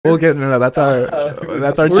We'll get no. That's our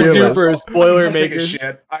We're tier due list. for spoiler I'm taking a makers.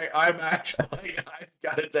 shit. I'm actually, I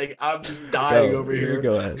gotta take. I'm dying over here.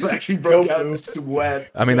 Go ahead. I actually broke Go, out boo. in sweat.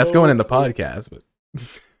 I mean, that's going in the podcast, but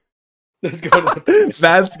Let's go to the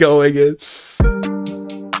that's going in.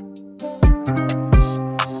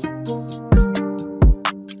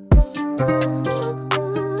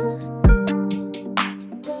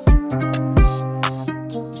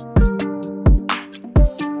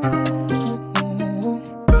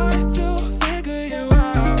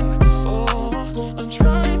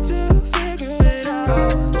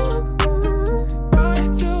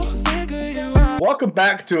 Welcome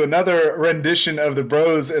back to another rendition of the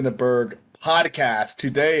Bros in the Berg podcast.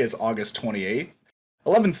 Today is August 28th,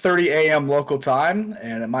 11:30 a.m. local time,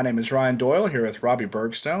 and my name is Ryan Doyle here with Robbie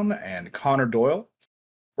Bergstone and Connor Doyle,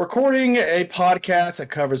 recording a podcast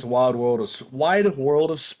that covers wide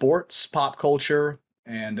world of sports, pop culture,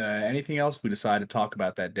 and anything else we decide to talk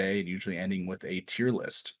about that day, and usually ending with a tier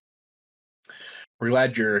list. We're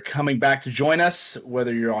glad you're coming back to join us,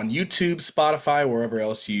 whether you're on YouTube, Spotify, wherever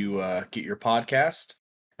else you get your podcast.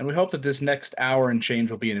 And we hope that this next hour and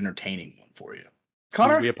change will be an entertaining one for you.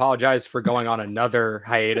 Connor? We apologize for going on another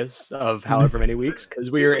hiatus of however many weeks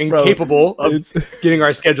because we are incapable of getting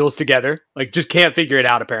our schedules together. Like, just can't figure it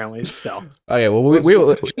out, apparently. So, okay, well, was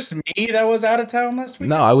it just me that was out of town last week?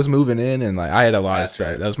 No, I was moving in, and like I had a lot of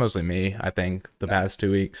stress. That was mostly me, I think, the past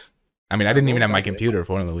 2 weeks. I mean, I didn't even have my computer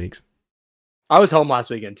for one of the weeks. I was home last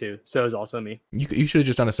weekend too, so it was also me. You should have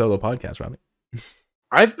just done a solo podcast, Robbie.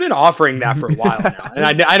 I've been offering that for a while now,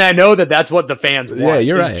 and I know that that's what the fans want. Yeah,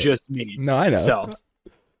 you're right. It's just me. No, I know. So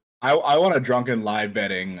I want a drunken live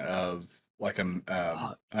betting of like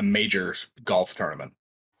a major golf tournament.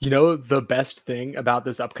 You know, the best thing about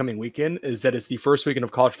this upcoming weekend is that it's the first weekend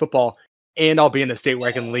of college football, and I'll be in a state where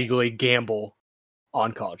I can legally gamble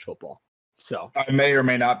on college football. So I may or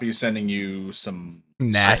may not be sending you some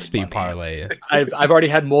nasty parlay. I've already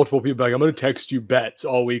had multiple people like, I'm going to text you bets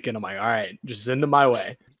all weekend. I'm like, all right, just send them my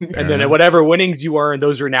way. And then whatever winnings you earn,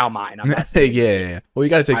 those are now mine. I'm not yeah. Well, you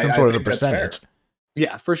got to take some sort of a percentage.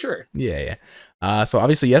 Yeah, for sure. Yeah. So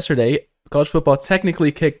obviously yesterday, college football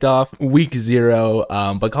technically kicked off week 0,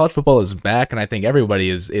 but college football is back, and I think everybody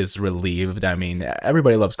is relieved. I mean,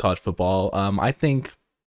 everybody loves college football. I think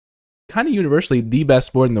kind of universally the best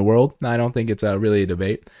sport in the world. I don't think it's really a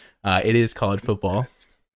debate. It is college football.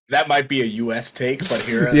 That might be a U.S. take, but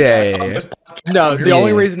here, yeah. No, the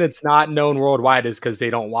only reason it's not known worldwide is because they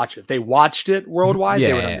don't watch it. If they watched it worldwide,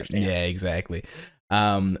 they would understand. Yeah, exactly.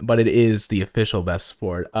 But it is the official best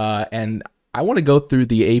sport. And I want to go through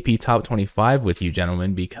the AP Top 25 with you,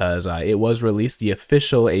 gentlemen, because it was released, the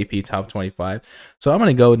official AP Top 25. So I'm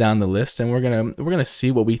going to go down the list, and we're gonna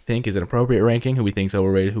see what we think is an appropriate ranking, who we think's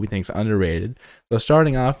overrated, who we think's underrated. So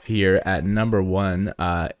starting off here at number 1,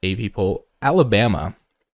 AP poll, Alabama.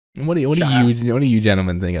 What do you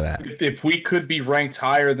gentlemen think of that? If we could be ranked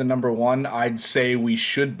higher than number 1, I'd say we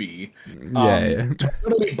should be.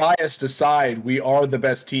 Totally biased aside, we are the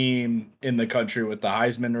best team in the country with the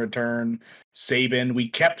Heisman return. Saban, we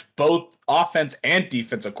kept both offense and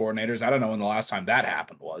defensive coordinators. I don't know when the last time that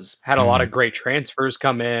happened was. Had a lot of great transfers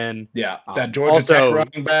come in. Yeah, that Georgia Tech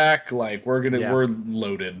running back, like we're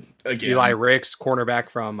loaded again. Eli Ricks, cornerback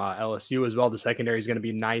from LSU as well. The secondary is going to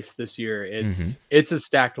be nice this year. It's a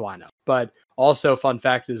stacked lineup. But also, fun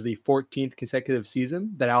fact is the 14th consecutive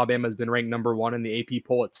season that Alabama has been ranked number 1 in the AP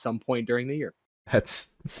poll at some point during the year.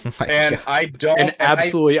 That's an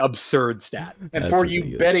absolutely absurd stat. And for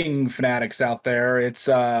you betting fanatics out there, it's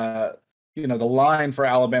the line for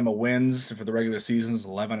Alabama wins for the regular season is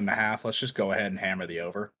 11.5. Let's just go ahead and hammer the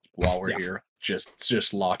over while we're here.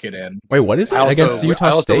 Just lock it in. Wait, what is it against Utah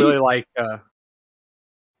State? I also really like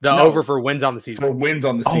over for wins on the season. For wins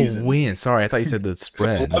on the season. Oh, wins. Sorry, I thought you said the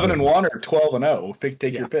spread. 11-1 or 12-0.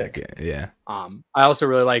 Take your pick. Okay, yeah. I also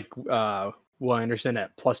really like Will Anderson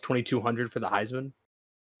at plus 2,200 for the Heisman.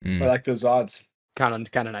 I like those odds. Kind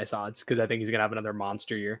of nice odds because I think he's gonna have another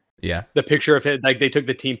monster year. Yeah. The picture of it, like they took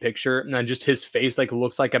the team picture, and then just his face, like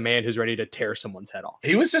looks like a man who's ready to tear someone's head off.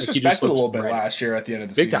 He was disrespected a little bit last year at the end of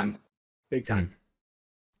the season. Big time.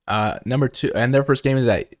 Number 2, and their first game is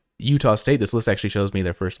at Utah State. This list actually shows me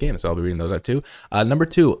their first game, so I'll be reading those out too. Number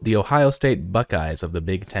 2, the Ohio State Buckeyes of the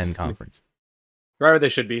Big Ten Conference. Right where they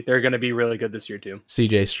should be. They're going to be really good this year too.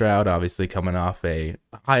 CJ Stroud, obviously coming off a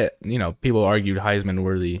high, people argued Heisman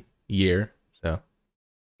worthy year. So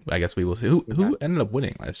I guess we will see. Who ended up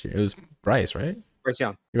winning last year? It was Bryce, right? Bryce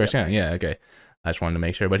Young. Bryce Young, yeah, okay. I just wanted to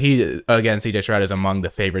make sure. But he, again, CJ Stroud is among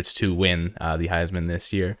the favorites to win the Heisman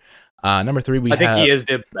this year. Number 3, I think he is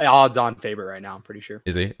the odds-on favorite right now, I'm pretty sure.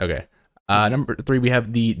 Is he? Okay. Number 3, we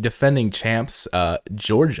have the defending champs,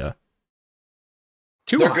 Georgia.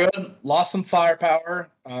 They're good. Lost some firepower.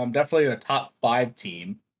 Definitely a top 5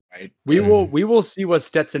 team, right? We will see what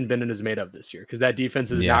Stetson Bennett is made of this year, because that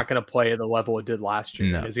defense is not going to play at the level it did last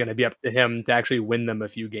year. No. It's going to be up to him to actually win them a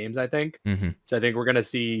few games, I think. Mm-hmm. So I think we're going to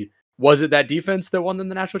see, was it that defense that won them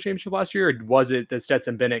the national championship last year, or was it that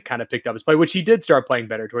Stetson Bennett kind of picked up his play, which he did start playing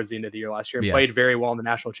better towards the end of the year last year and played very well in the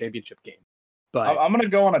national championship game. But I'm going to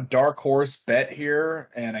go on a dark horse bet here,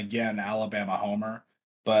 and again, Alabama homer.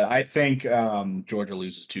 But I think Georgia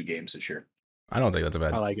loses 2 games this year. I don't think that's a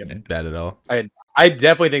bad, I like it. bad at all. I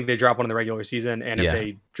definitely think they drop one in the regular season, and if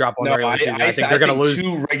they drop one in the regular season, I think they're going to lose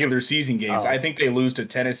 2 regular season games. I think they lose to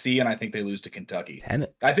Tennessee, and I think they lose to Kentucky.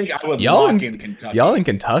 I think I would lock in Kentucky. Y'all in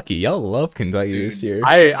Kentucky. Y'all love Kentucky this year.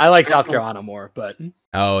 I like South Carolina more, but you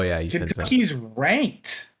Kentucky's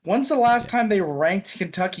ranked. When's the last time they ranked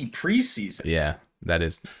Kentucky preseason? Yeah, that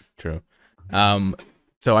is true.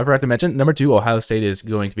 So I forgot to mention, number 2, Ohio State is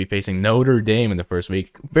going to be facing Notre Dame in the first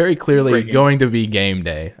week. Very clearly going to be game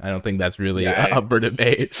day. I don't think that's really up for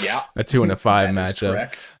debate. Yeah. A 2 and a 5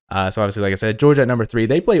 matchup. So obviously, like I said, Georgia at number 3.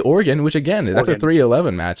 They play Oregon, which again, that's a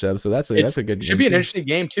 3-11 matchup. So that's a good game. Should be an interesting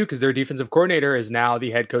game too, because their defensive coordinator is now the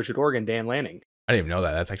head coach at Oregon, Dan Lanning. I didn't even know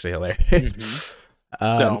that. That's actually hilarious.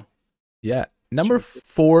 Yeah. Number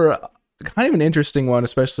 4, kind of an interesting one,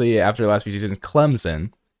 especially after the last few seasons,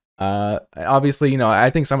 Clemson. Obviously, I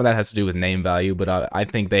think some of that has to do with name value, but I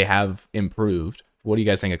think they have improved. What do you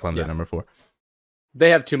guys think of Clemson at number 4?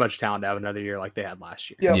 They have too much talent to have another year like they had last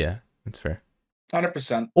year. Yeah, that's fair.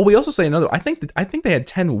 100%. Well, we also say another. I think they had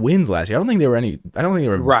 10 wins last year. I don't think they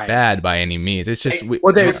were bad by any means. It's just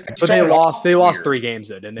they lost 3 games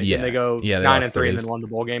then, and they go 9-3 and then won the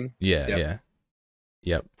bowl game. Yep.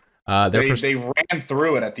 They ran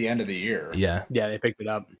through it at the end of the year. Yeah, they picked it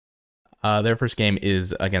up. Their first game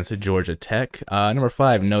is against Georgia Tech. Number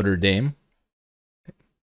 5, Notre Dame.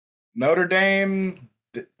 Notre Dame,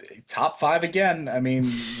 top 5 again. I mean,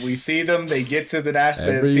 we see them. They get to the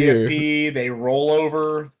CFP. They roll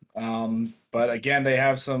over. But again, they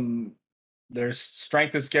have their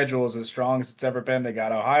strength of schedule is as strong as it's ever been. They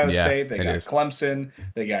got Ohio State. They got Clemson.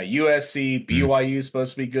 They got USC. BYU is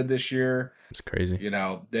supposed to be good this year. It's crazy.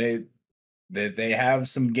 They have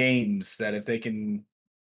some games that if they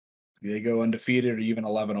go undefeated or even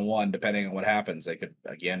 11-1, depending on what happens, they could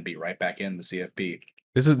again be right back in the CFP.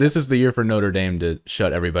 This is the year for Notre Dame to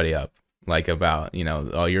shut everybody up. Like about,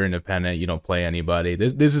 you're independent, you don't play anybody.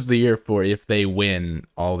 This is the year for, if they win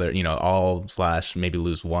all their, maybe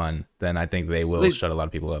lose 1, then I think they will shut a lot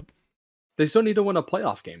of people up. They still need to win a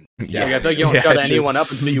playoff game. Yeah, I think you don't shut anyone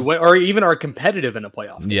up until you win, or even are competitive in a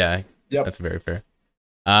playoff game. Yeah, that's very fair.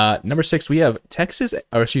 Number 6, we have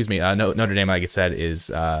Notre Dame, like I said,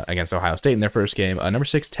 is against Ohio State in their first game. Number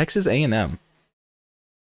 6, Texas A&M.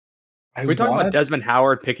 Are we talking about Desmond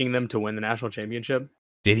Howard picking them to win the national championship?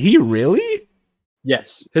 Did he really?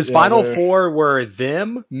 Yes. His final 4 were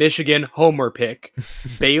them, Michigan, Homer pick,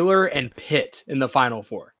 Baylor, and Pitt in the final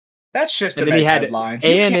 4. That's just and then he had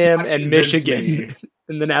A&M and Michigan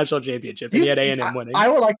in the national championship, and he had A&M winning. I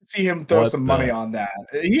would like to see him throw some money on that.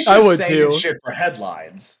 He should say shit for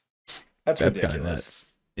headlines. That's ridiculous. Kind of nuts.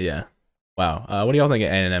 Yeah. Wow. What do y'all think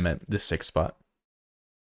of A&M at the 6th spot?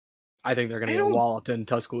 I think they're going to get walloped in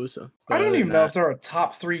Tuscaloosa. I don't even know if they're a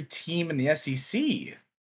top 3 team in the SEC.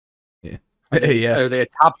 Yeah. Are they a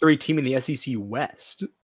top 3 team in the SEC West?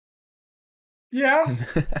 Yeah.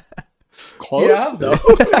 Close, though.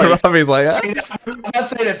 Robbie's like, I'm not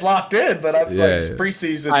saying it's locked in, but I'm like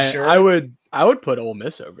preseason. Sure, I would put Ole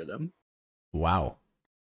Miss over them. Wow.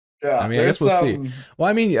 Yeah, I mean, I guess we'll see. Well,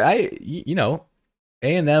 I mean,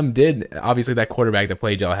 A&M did, obviously that quarterback that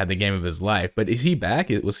played y'all had the game of his life, but is he back?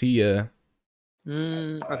 Was he? I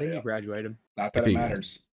think he graduated. Not that it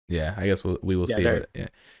matters. Yeah, I guess we will see. But,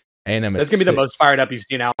 A&M. That's gonna be the most fired up you've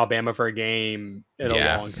seen Alabama for a game in a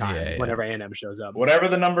long time. Whenever A&M shows up, whatever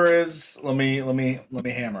the number is, let me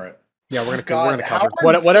hammer it. Yeah, we're gonna cover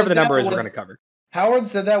whatever the number is. We're gonna cover. Howard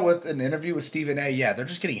said that with an interview with Stephen A. Yeah, they're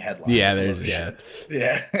just getting headlines. Yeah.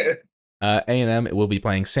 A&M will be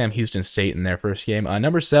playing Sam Houston State in their first game.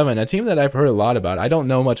 Number 7, a team that I've heard a lot about. I don't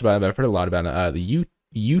know much about it, but I've heard a lot about it. The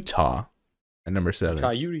Utah at number 7.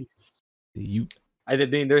 I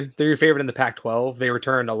think they're your favorite in the Pac-12. They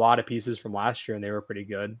returned a lot of pieces from last year, and they were pretty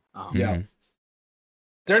good.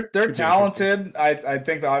 They're talented. I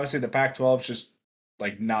think that obviously the Pac-12 is just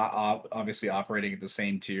like not obviously operating at the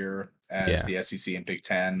same tier as the SEC and Big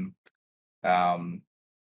Ten. I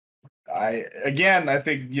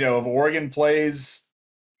think if Oregon plays,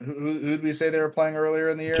 who did we say they were playing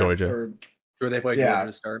earlier in the year? Georgia. They played Georgia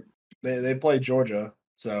to start. They played Georgia.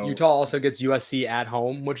 So Utah also gets USC at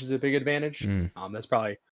home, which is a big advantage. That's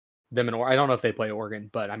probably them and I don't know if they play Oregon,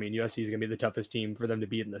 but I mean USC is going to be the toughest team for them to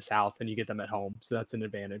beat in the South, and you get them at home, so that's an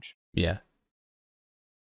advantage. Yeah.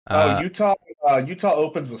 Utah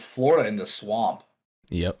opens with Florida in the Swamp.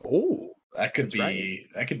 Yep. Oh, that could be a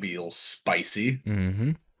little spicy.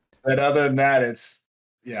 Mm-hmm. But other than that, it's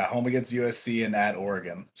home against USC and at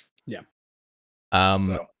Oregon. Yeah.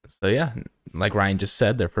 So yeah, like Ryan just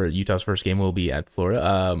said, Utah's first game will be at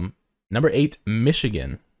Florida. Number 8,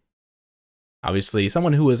 Michigan. Obviously,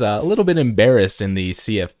 someone who was a little bit embarrassed in the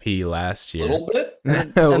CFP last year. A little bit,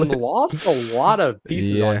 and lost a lot of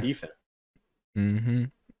pieces on defense. Mm-hmm.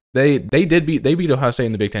 They beat Ohio State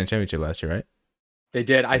in the Big Ten championship last year, right? They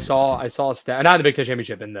did. I saw a stat, not in the Big Ten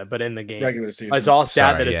championship, but in the game. Regular season. I saw a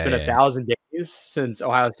stat that it's been 1,000 days since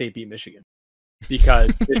Ohio State beat Michigan,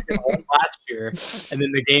 because Michigan won last year, and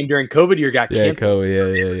then the game during COVID year got canceled. Yeah.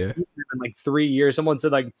 It's been like 3 years. Someone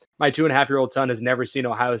said like my 2.5-year-old son has never seen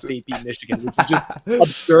Ohio State beat Michigan, which is just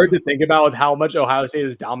absurd to think about with how much Ohio State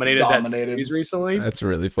has dominated. That series recently. That's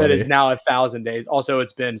really funny. That it's now 1,000 days. Also,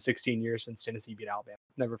 it's been 16 years since Tennessee beat Alabama.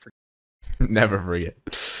 Never forget. Never forget.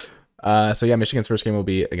 So yeah, Michigan's first game will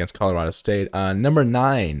be against Colorado State. Number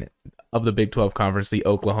 9 of the Big 12 Conference, the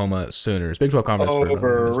Oklahoma Sooners. Big 12 Conference.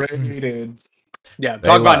 Overrated. Yeah,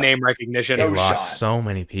 talk about name recognition. They lost so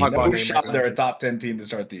many people. No shot they're a top 10 team to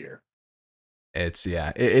start the year. It's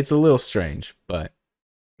a little strange, but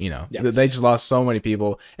they just lost so many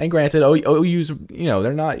people. And granted, OU's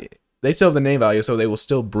they still have the name value, so they will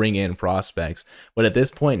still bring in prospects. But at this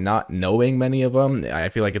point, not knowing many of them, I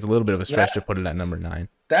feel like it's a little bit of a stretch to put it at number 9.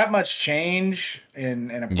 That much change in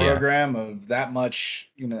a program of that much,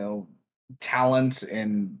 talent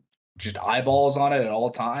and just eyeballs on it at all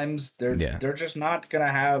times, they're just not gonna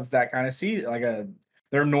have that kind of season, like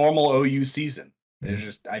their normal OU season.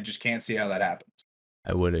 I just can't see how that happens.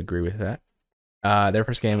 I would agree with that. Their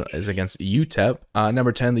first game is against UTEP.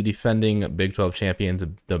 Number 10, the defending Big 12 champions,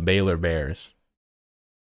 the Baylor Bears.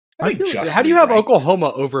 How do you have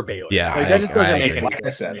Oklahoma over Baylor? Yeah, that just doesn't make any sense. sense. Like I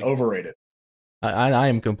said, overrated. I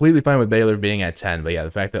am completely fine with Baylor being at 10, but yeah, the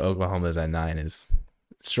fact that Oklahoma is at 9 is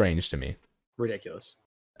strange to me. Ridiculous.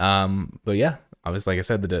 But yeah, obviously, like I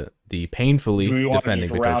said, the painfully defending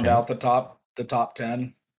Big 12 round out the top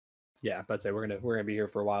 10. Yeah, but say we're gonna be here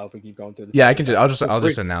for a while if we keep going through the. Yeah, I'll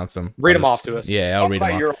just announce them. Read them off to us. Yeah, I'll read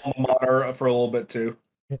them off. Your alma mater for a little bit too.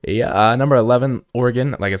 Yeah, number 11,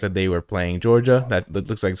 Oregon. Like I said, they were playing Georgia. That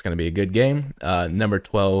looks like it's going to be a good game. Number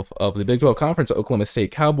 12 of the Big 12 Conference, Oklahoma State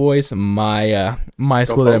Cowboys. My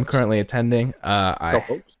school that I'm currently attending. I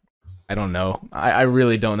don't know. I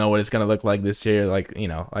really don't know what it's going to look like this year. Like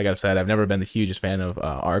I've said, I've never been the hugest fan of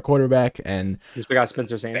our quarterback. And we got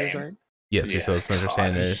Spencer Sanders, right? Yes, we saw Spencer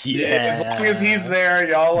Sanders. Yeah, as long as he's there,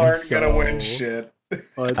 y'all aren't gonna win shit.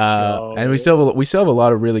 And we still have a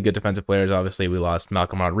lot of really good defensive players. Obviously, we lost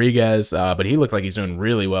Malcolm Rodriguez, but he looks like he's doing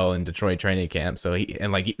really well in Detroit training camp. So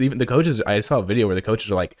even the coaches, I saw a video where the coaches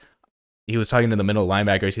are like, he was talking to the middle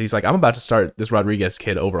linebackers. He's like, I'm about to start this Rodriguez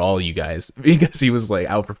kid over all you guys, because he was like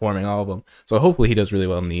outperforming all of them. So hopefully he does really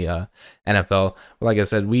well in the NFL. But like I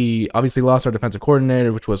said, we obviously lost our defensive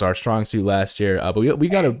coordinator, which was our strong suit last year. But we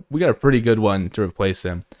got a pretty good one to replace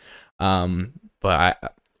him.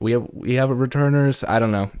 But we have returners. I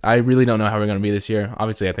don't know. I really don't know how we're going to be this year.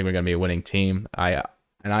 Obviously, I think we're going to be a winning team. I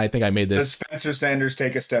think I made this. Does Spencer Sanders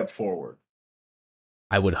take a step forward?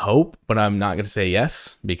 I would hope, but I'm not going to say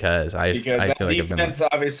yes because I feel like defense,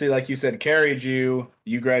 obviously, like you said, carried you.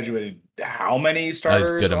 You graduated how many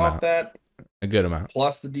starters off that? A good amount.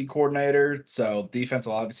 Plus the D coordinator. So defense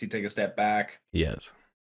will obviously take a step back. Yes.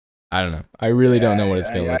 I don't know. I really don't know what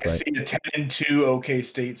it's going to look like. I see a 10-2 OK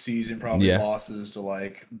State season, probably losses to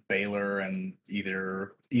like Baylor and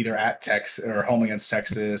either at Texas or home against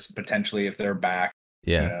Texas, potentially if they're back.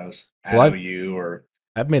 Yeah. Who knows? At OU or.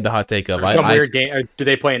 I've made the hot take of some weird game. Do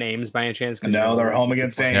they play in Ames by any chance? No, they're home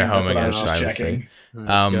against Ames. They're home against checking.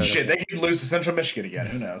 Shit, they could lose to Central Michigan again.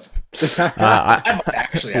 Who knows?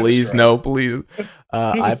 Please, no, please.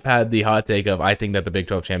 I've had the hot take of I think that the Big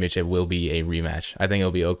 12 championship will be a rematch. I think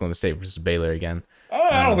it'll be Oklahoma State versus Baylor again.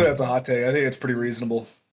 I don't think that's a hot take. I think it's pretty reasonable.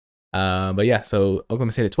 But yeah, so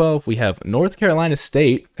Oklahoma State at 12. We have North Carolina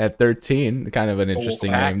State at 13. Kind of an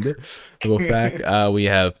interesting name. We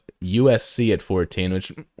have USC at 14,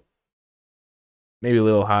 which maybe a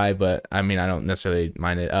little high, but I mean, I don't necessarily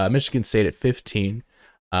mind it. Michigan State at 15.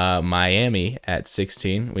 Miami at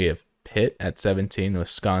 16. We have Pitt at 17.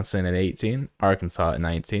 Wisconsin at 18. Arkansas at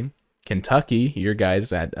 19. Kentucky, your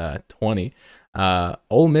guys at 20.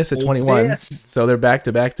 Ole Miss at 21. Miss. So they're back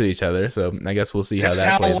to each other. So I guess we'll see how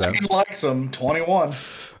that plays out. Likes them 21.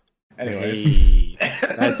 Anyways, Hey,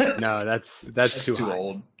 that's too high.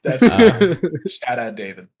 old. That's shout out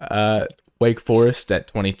David. Wake Forest at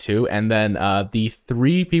 22, and then the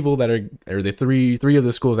three people that are, or the three of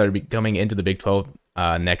the schools that are coming into the Big 12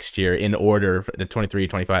 next year in order, the 23,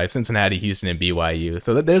 25, Cincinnati, Houston, and BYU.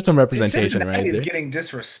 So there's some representation right there. Cincinnati is getting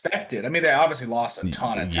disrespected. I mean, they obviously lost a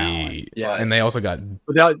ton of talent. Yeah, and they also got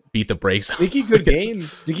beat the brakes. Sneaky good game.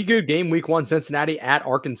 Sneaky good game. Week 1, Cincinnati at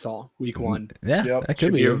Arkansas. Week 1. Yeah, that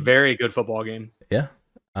should be a very good football game. Yeah.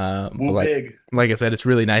 Like I said, it's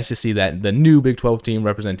really nice to see that the new Big 12 team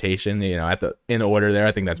representation, in order there.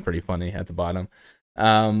 I think that's pretty funny at the bottom.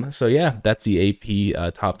 So yeah, that's the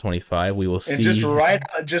AP top 25. We will see. And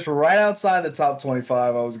just right outside the top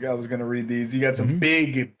 25, I was going to read these. You got some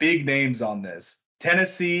big names on this.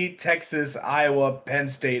 Tennessee, Texas, Iowa, Penn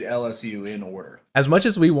State, LSU in order. As much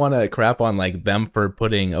as we want to crap on like them for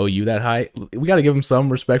putting OU that high, we got to give them some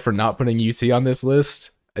respect for not putting UC on this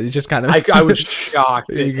list. It's just kind of I was shocked.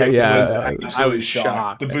 I was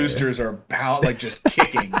shocked. The boosters are just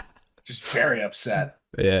kicking, just very upset.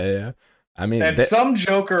 Yeah. I mean, and some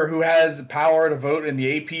joker who has power to vote in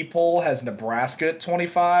the AP poll has Nebraska at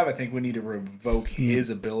 25. I think we need to revoke his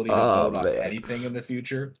ability to vote on anything in the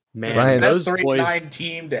future. Man, Ryan, those 3-9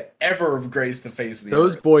 team to ever have graced the face of the earth.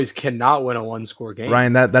 Those boys cannot win a one-score game.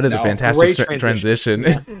 Ryan, that is a fantastic transition.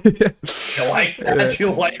 You like that?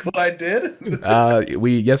 You like what I did?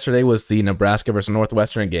 Yesterday was the Nebraska versus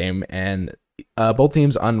Northwestern game, and both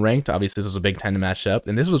teams unranked. Obviously, this was a Big Ten matchup,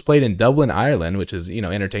 and this was played in Dublin, Ireland, which is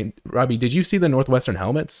entertaining. Robbie, did you see the Northwestern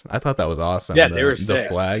helmets? I thought that was awesome. Yeah, they were sick.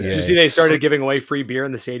 The flag. Did you see they started giving away free beer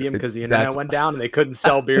in the stadium because the internet went down and they couldn't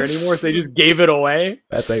sell beer anymore, so they just gave it away.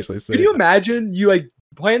 That's actually sick. Can you imagine you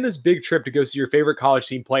plan this big trip to go see your favorite college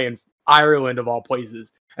team play in Ireland of all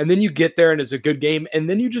places, and then you get there and it's a good game, and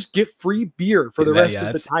then you just get free beer for the rest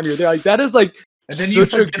of the time you're there? That is and then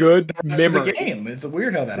such a good memory. The game. It's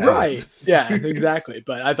weird how that happens. Right. Yeah, exactly.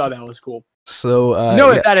 But I thought that was cool. So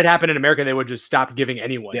if that had happened in America, they would just stop giving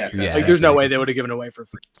anyone. Yeah, there's no way they would have given away for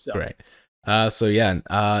free. So. Right.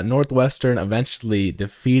 Northwestern eventually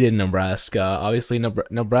defeated Nebraska. Obviously,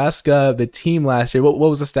 Nebraska, the team last year. What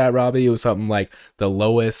was the stat, Robbie? It was something like the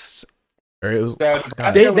lowest. Or it was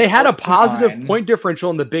they had a positive point differential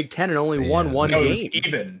in the Big Ten and only won one game.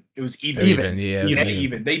 It was even.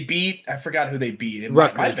 Even. They beat, I forgot who they beat.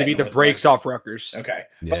 Rutgers. They beat the brakes off Rutgers. Okay.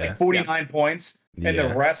 But 49 points. And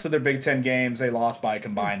the rest of their Big Ten games, they lost by a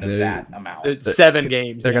combined of that amount. 7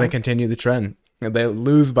 games. They're going to continue the trend. They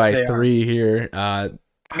lose by 3 here.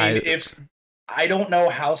 I don't know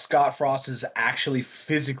how Scott Frost is actually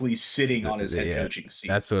physically sitting on his head coaching seat.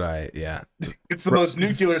 That's what It's the most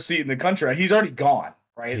nuclear seat in the country. He's already gone,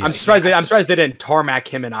 right? I'm surprised they didn't tarmac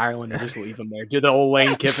him in Ireland and just leave him there. Do the old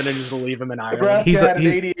Lane Kiffin and just leave him in Ireland. Nebraska had an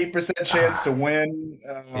 88% chance to win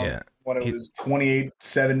when it was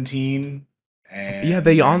 28-17. And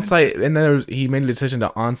they onside, and then he made a decision to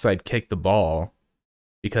onside kick the ball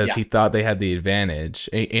because he thought they had the advantage.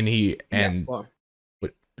 Go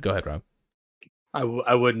ahead, Rob. I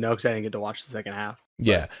wouldn't know because I didn't get to watch the second half.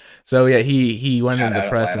 Yeah. So he went into the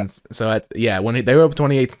press, and so when they were up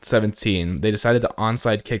 28-17, they decided to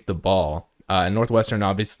onside kick the ball. And Northwestern,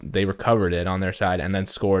 obviously, they recovered it on their side and then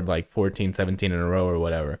scored 14-17 in a row or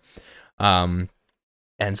whatever. And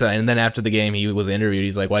then after the game, he was interviewed.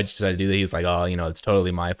 He's like, "Why'd you decide to do that?" He's like, "Oh, it's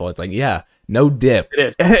totally my fault." It's like, yeah, no dip. It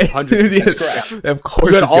is 100%. Of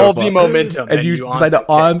course, it's all the momentum, and you decide to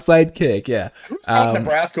onside kick. Yeah. Who thought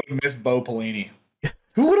Nebraska would miss Bo Pelini?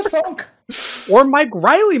 Who would have thunk? Or Mike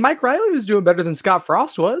Riley. Mike Riley was doing better than Scott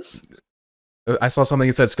Frost was. I saw something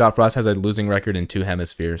that said Scott Frost has a losing record in 2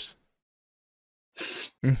 hemispheres.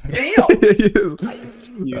 Damn. It's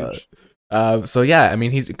huge.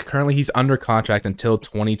 He's under contract until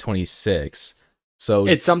 2026. So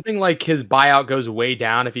it's something like his buyout goes way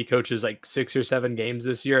down if he coaches 6 or 7 games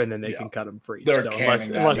this year, and then they can cut him free. So unless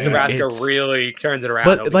Nebraska really turns it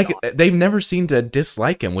around, but they've never seemed to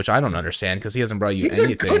dislike him, which I don't understand because he hasn't brought you anything.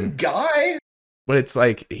 He's a good guy, but it's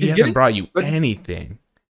he hasn't brought you anything.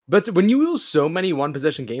 But when you lose so many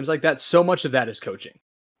one-possession games like that, so much of that is coaching.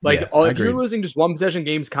 If you're losing just one-possession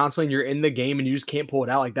games constantly and you're in the game and you just can't pull it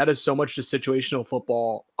out, that is so much just situational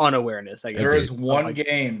football unawareness. There is one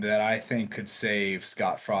game that I think could save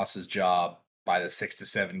Scott Frost's job by the 6 to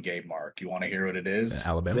 7 game mark. You want to hear what it is?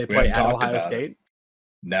 Alabama. They play at Ohio State?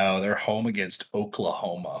 No, they're home against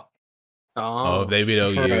Oklahoma. Oh, they beat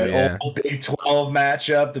OU, an old Big 12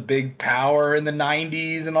 matchup, the big power in the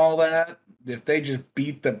 90s and all that. If they just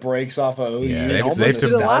beat the brakes off of OU,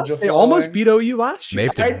 they almost beat OU last year.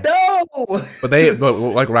 I know, but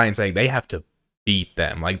like Ryan's saying, they have to beat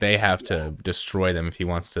them. They have to destroy them if he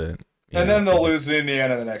wants to And then they'll lose to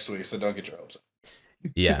Indiana the next week, so don't get your hopes up.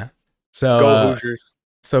 Yeah. Go Hoosiers.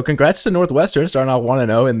 So congrats to Northwestern starting off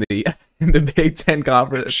 1-0 in the Big Ten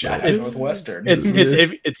Conference. Shout out Northwestern.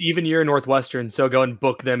 It's even year Northwestern, so go and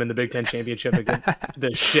book them in the Big Ten championship and get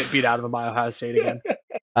the shit beat out of them by Ohio State again.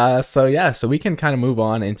 So we can kind of move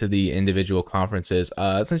on into the individual conferences.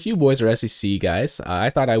 Since you boys are SEC guys,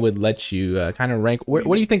 I thought I would let you kind of rank. What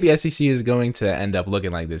do you think the SEC is going to end up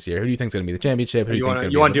looking like this year? Who do you think is going to be the championship? Who do you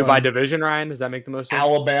think you want to do by division, Ryan? Does that make the most sense?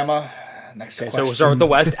 Alabama. Next okay, so we'll start with the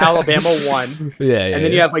West. Alabama 1. And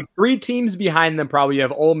then you have like 3 teams behind them. Probably you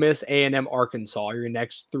have Ole Miss, A&M, Arkansas. Your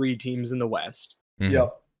next 3 teams in the West. Mm-hmm.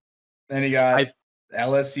 Yep. Then you got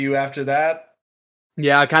LSU after that.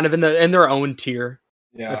 Yeah, kind of in their own tier.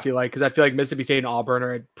 Yeah, I feel like Mississippi State and Auburn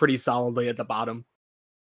are pretty solidly at the bottom.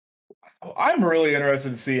 I'm really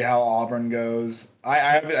interested to see how Auburn goes.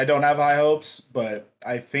 I don't have high hopes, but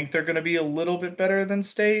I think they're going to be a little bit better than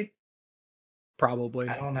State. Probably.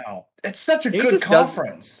 I don't know. It's such a good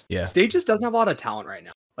conference. Yeah. State just doesn't have a lot of talent right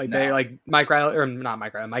now. They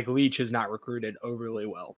Mike Leach has not recruited overly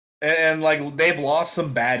well. And like they've lost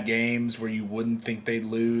some bad games where you wouldn't think they'd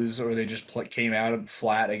lose, or they just came out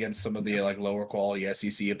flat against some of the like lower quality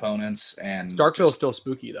SEC opponents. And Starkville's still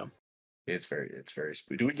spooky though. It's very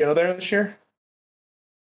spooky. Do we go there this year?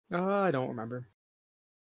 I don't remember.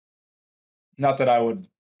 Not that I would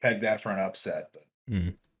peg that for an upset, but.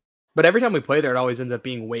 But every time we play there, it always ends up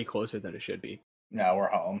being way closer than it should be. No, we're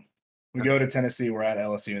home. We go to Tennessee, we're at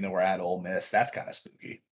LSU, and then we're at Ole Miss. That's kind of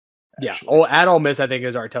spooky. Actually. Yeah, at Ole Miss, I think,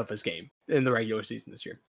 is our toughest game in the regular season this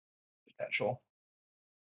year. Potential.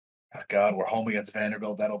 Oh, God, we're home against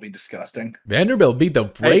Vanderbilt. That'll be disgusting. Vanderbilt beat the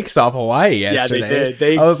brakes off Hawaii yesterday. Yeah,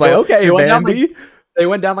 they did. I was like, okay, Vandy. They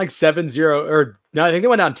went down like 7-0, or no, I think they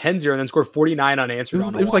went down 10-0 and then scored 49 unanswered.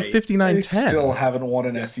 It was like 59-10. They still haven't won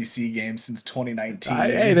an SEC game since 2019.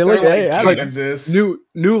 Hey, they look like Kansas. New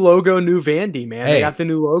logo, new Vandy, man. Hey, they got the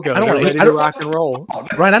new logo. I don't rock and roll.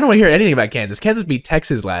 Ryan, I don't want to hear anything about Kansas. Kansas beat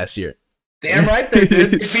Texas last year. Damn right they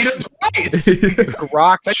did. They beat them twice.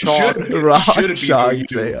 Rock chalk.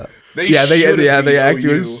 They actually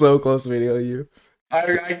were so close to beating OU.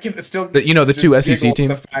 I can still, the 2 SEC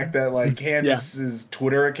teams. The fact that like Kansas's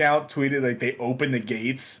Twitter account tweeted like they opened the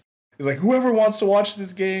gates. It's like whoever wants to watch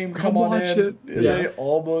this game, come on watch in. It. Yeah. They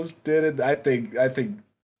almost did it. I think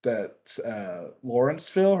that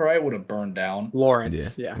Lawrenceville, right, would have burned down.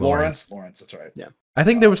 Lawrence. Lawrence. That's right. Yeah. I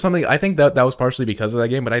think there was something. I think that was partially because of that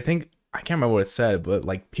game, but I can't remember what it said. But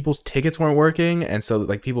like people's tickets weren't working, and so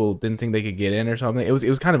like people didn't think they could get in or something. It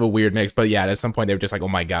was kind of a weird mix. But yeah, at some point they were just like, oh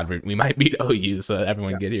my god, we might beat OU, so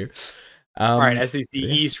everyone get here. All right, SEC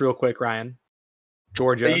East, real quick, Ryan.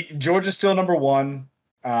 Georgia's still number 1.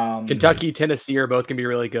 Kentucky, Tennessee are both gonna be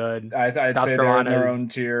really good. I'd say they're in their own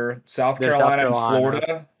tier. South Carolina and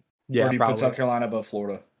Florida. Yeah, or do you put South Carolina above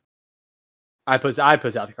Florida? I put South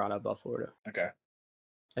Carolina above Florida. Okay.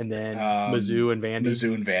 And then Mizzou and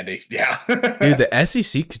Vandy. Yeah. Dude, the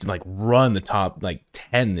SEC could like run the top like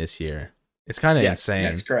 10 this year. It's kind of insane.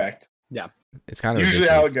 That's correct. Yeah. It's kind of usually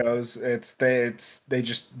ridiculous. How it goes. They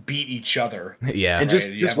just beat each other. Yeah. And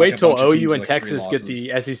just wait till OU and Texas get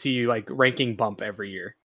the SEC like ranking bump every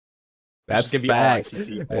year. That's gonna be all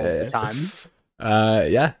SEC all the time.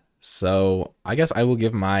 Yeah. So I guess I will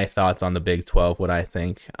give my thoughts on the Big 12. What I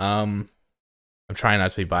think. I'm trying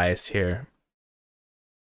not to be biased here.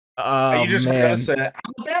 You just gotta say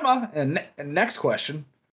Alabama. And next question.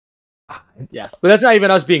 Yeah, but that's not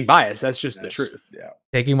even us being biased. That's just the truth. Yeah.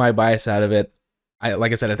 Taking my bias out of it,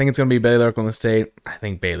 like I said, I think it's gonna be Baylor, Oklahoma State. I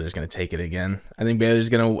think Baylor's gonna take it again. I think Baylor's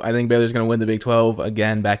gonna win the Big 12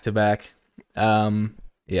 again, back to back.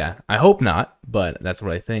 Yeah, I hope not, but that's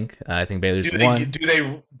what I think. I think Baylor's won. Do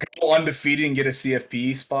they go undefeated and get a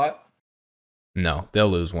CFP spot? No, they'll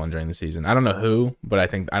lose one during the season. I don't know who, but I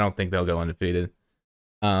don't think they'll go undefeated.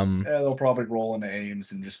 Yeah, they'll probably roll into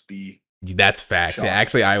Ames and just be. That's facts. Shocked. Yeah,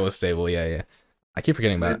 actually, Iowa State will. Yeah. I keep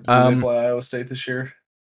forgetting about it. Do they play Iowa State this year?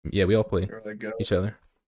 Yeah, we all play each other.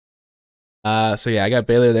 So yeah, I got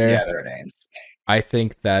Baylor there. Yeah, they're at Ames. I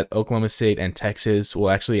think that Oklahoma State and Texas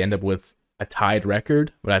will actually end up with a tied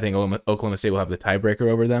record, but I think Oklahoma State will have the tiebreaker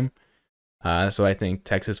over them. So I think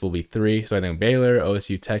Texas will be 3. So I think Baylor,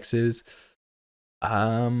 OSU, Texas.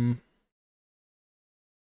 Connor,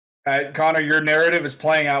 your narrative is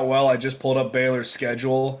playing out well. I just pulled up Baylor's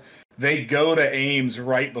schedule. They go to Ames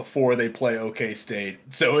right before they play OK State.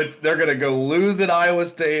 So they're going to go lose at Iowa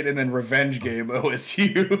State and then revenge game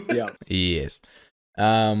OSU. Yeah. Yes.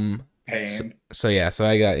 Pain. So I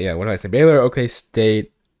got, what did I say? Baylor, OK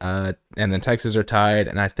State, and then Texas are tied.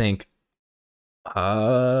 And I think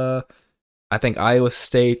Iowa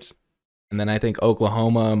State And then I think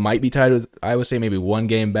Oklahoma might be tied with Iowa State, maybe one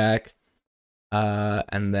game back.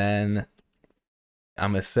 And then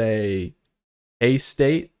I'm going to say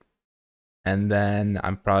A-State. And then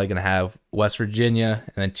I'm probably going to have West Virginia,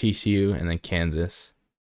 and then TCU, and then Kansas.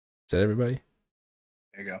 Is that everybody?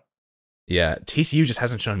 There you go. Yeah, TCU just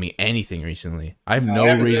hasn't shown me anything recently. I have no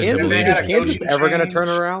Yeah, reason to believe Is TCU. Kansas ever going to turn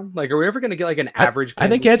around? Like, are we ever going to get like an average? I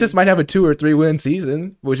think Kansas might have a 2 or 3 win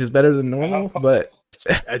season, which is better than normal, but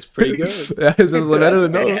That's pretty good. That is better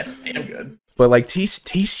than normal. That's damn good. But like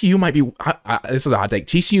TCU might be. This is a hot take.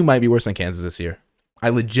 TCU might be worse than Kansas this year. I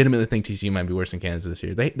legitimately think TCU might be worse than Kansas this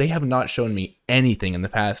year. They have not shown me anything in the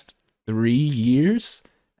past 3 years.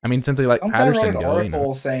 I mean, since they let Patterson an go.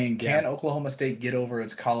 article saying, "Can Oklahoma State get over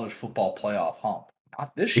its college football playoff hump?"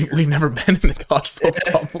 Not this year. We've never been in the college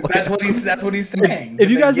football playoff. That's what he's saying. If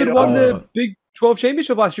you guys had won the Big 12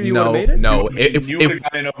 championship last year, you would have made it. No, you would have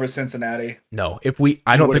gotten over Cincinnati. No,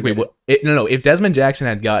 I don't think we would. No. If Desmond Jackson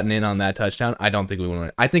had gotten in on that touchdown, I don't think we would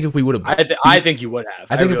have. I think if we would have, I think you would have.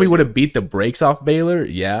 I think if we would have beat the brakes off Baylor,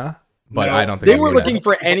 yeah. But No, I don't think They were looking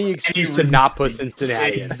for any excuse to not put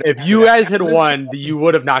Cincinnati in. Exactly. If you guys had won, you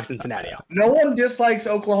would have knocked Cincinnati out. No one dislikes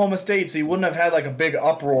Oklahoma State, so you wouldn't have had like a big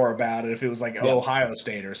uproar about it if it was like Ohio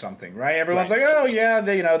State or something, right? Everyone's like, "Oh yeah,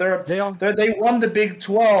 they they won the Big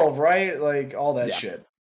 12, right?" Like all that shit.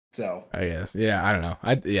 So I guess, yeah, I don't know.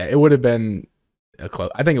 It would have been a close.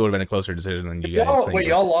 I think it would have been a closer decision than you guys think. Wait,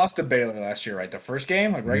 y'all lost to Baylor last year, right? The first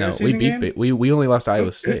game, like regular season game? We only lost to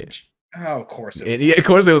Iowa State. Oh, of course. Of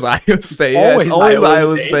course it was Iowa State. Always, yeah, always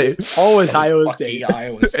Iowa State. Always Iowa State.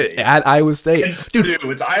 Iowa State. At Iowa State. And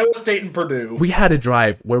Purdue. It's Iowa State and Purdue. We had a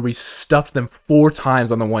drive where we stuffed them 4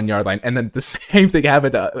 times on the 1 yard line, and then the same thing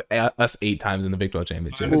happened to us 8 times in the Big 12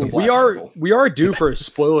 championship. We are due for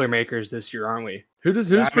spoiler makers this year, aren't we? Who does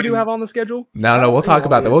Purdue have on the schedule? No, we'll talk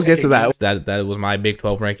about that. We'll get to that. That was my Big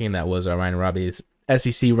 12 ranking. That was Ryan and Robbie's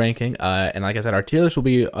SEC ranking. And like I said, our tier list will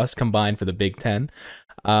be us combined for the Big 10.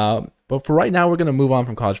 But for right now, we're going to move on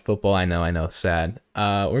from college football. I know, sad.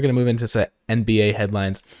 We're going to move into some NBA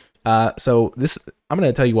headlines. So I'm going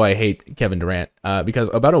to tell you why I hate Kevin Durant. Because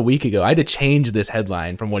about a week ago, I had to change this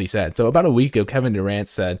headline from what he said. So about a week ago, Kevin Durant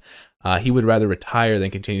said he would rather retire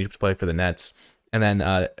than continue to play for the Nets. And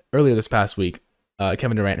then earlier this past week,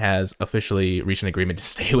 Kevin Durant has officially reached an agreement to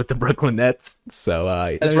stay with the Brooklyn Nets. So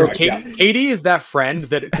that's where Katie is that friend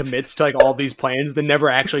that commits to like all these plans that never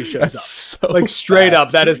actually shows up. So like straight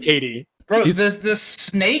up, that is Katie. Bro, the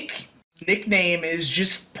snake nickname is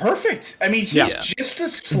just perfect. I mean, he's just a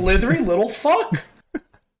slithery little fuck.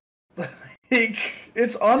 Like,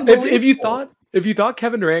 it's unbelievable. If you thought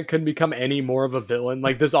Kevin Durant couldn't become any more of a villain,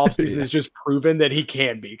 like this offseason has just proven that he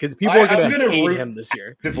can be, because people are going to hate him this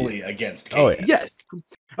year. Actively against KD. Oh, yeah. Yes.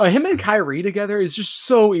 Him and Kyrie together is just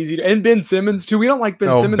so easy to, and Ben Simmons too. We don't like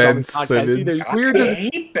Ben Simmons on the podcast either. We're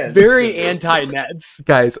just very anti-Nets.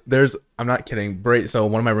 Guys, I'm not kidding. So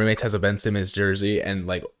one of my roommates has a Ben Simmons jersey, and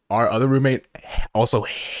like our other roommate also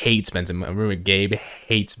hates Ben Simmons. My roommate Gabe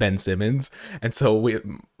hates Ben Simmons, and so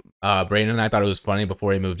Brandon and I thought it was funny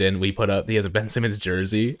before he moved in. We put up, he has a Ben Simmons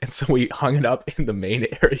jersey, and so we hung it up in the main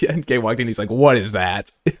area, and Gabe walked in, he's like, "What is that?"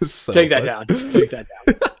 So Take that down. Take that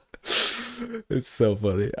down. It's so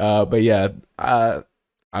funny. But yeah,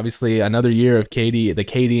 obviously another year of the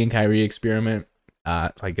KD and Kyrie experiment.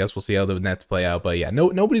 So I guess we'll see how the Nets play out. But yeah,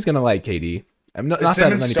 nobody's gonna like KD. Not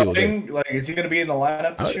that many people do. Like, is he gonna be in the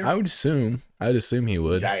lineup this year? I would assume he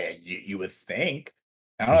would. Yeah, you would think.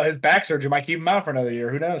 I don't know. His back surgery might keep him out for another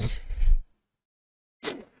year. Who knows?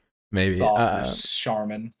 Maybe.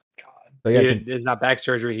 Charmin. God. So It's not back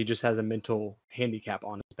surgery. He just has a mental handicap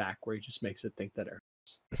on his back where he just makes it think that it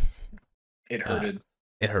hurts. It hurted.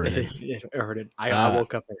 It hurted. It hurted. I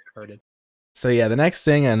woke up and it hurted. So yeah, the next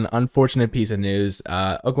thing, an unfortunate piece of news: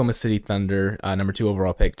 Oklahoma City Thunder, number 2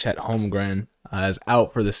 overall pick Chet Holmgren, is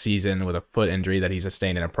out for the season with a foot injury that he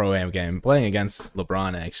sustained in a pro-am game playing against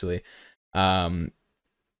LeBron. Actually,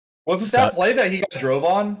 wasn't that play that he got drove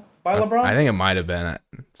on by LeBron? I think it might have been.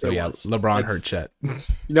 So it was. LeBron hurt Chet.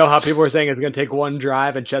 You know how people were saying it's going to take one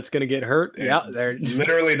drive and Chet's going to get hurt? Yeah, they're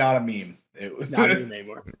literally not a meme. It was not a meme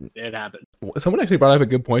anymore. It happened. Someone actually brought up a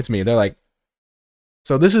good point to me. They're like,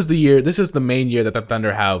 so this is the main year that the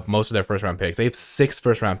Thunder have most of their first round picks. They have 6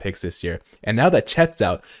 first round picks this year. And now that Chet's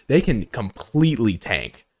out, they can completely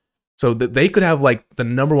tank. So that they could have like the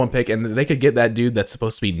number 1 pick, and they could get that dude that's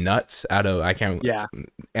supposed to be nuts out of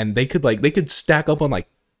and they could stack up on like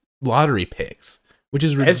lottery picks, which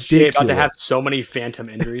is ridiculous. SGA about to have so many phantom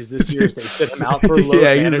injuries this year as they sit him out for load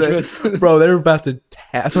management. Bro, they're about to.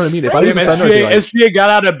 That's what I mean. If I was SGA got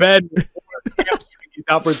out of bed. He's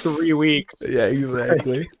out for 3 weeks. Yeah,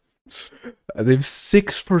 exactly. They have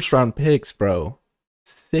 6 first-round picks, bro.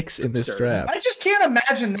 6 in this absurd. draft. I just can't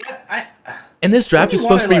imagine that. And this draft is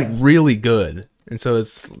supposed to be like, really good, and so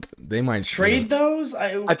they might trade those.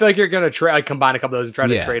 I feel like you're gonna combine a couple of those and try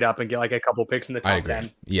to Yeah. trade up and get like a couple picks in the I top agree.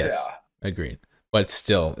 10. Yes, Yeah. agreed. But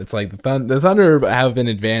still, it's like the Thunder have an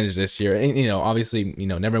advantage this year. And, obviously,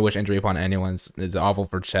 never wish injury upon anyone. It's awful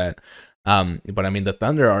for Chet. But I mean, the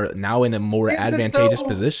Thunder are now in a more advantageous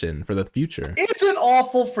position for the future. Is it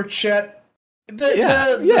awful for Chet?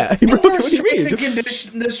 Yeah. Thunder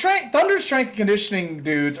strength and conditioning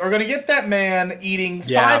dudes are going to get that man eating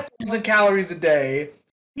 5,000 calories a day.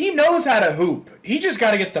 He knows how to hoop. He just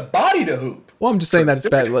got to get the body to hoop. Well, I'm just saying that's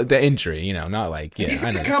bad. The injury, not like He's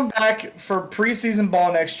going to come back for preseason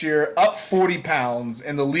ball next year, up 40 pounds,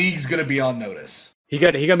 and the league's going to be on notice. He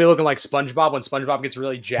gonna be looking like SpongeBob when SpongeBob gets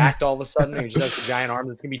really jacked all of a sudden and he just has a giant arm.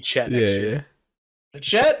 That's gonna be Chet next year.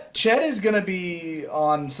 Chet is gonna be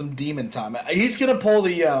on some demon time. He's gonna pull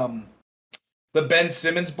the Ben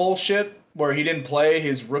Simmons bullshit where he didn't play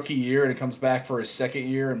his rookie year and he comes back for his second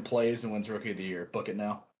year and plays and wins Rookie of the Year. Book it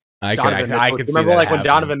now. I could see remember that when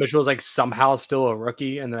Donovan Mitchell was like somehow still a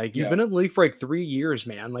rookie and like you've been in the league for like 3 years,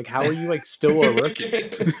 man. Like how are you like still a rookie?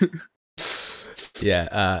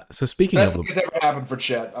 Yeah. So speaking Best of thing that's ever happened for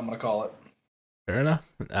Chet, I'm gonna call it. Fair enough.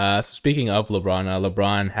 So speaking of LeBron,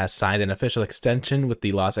 LeBron has signed an official extension with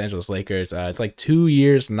the Los Angeles Lakers. It's like 2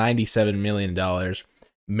 years, $97 million.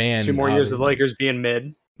 Man, 2 more years of the Lakers being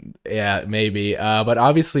mid. Yeah, maybe. But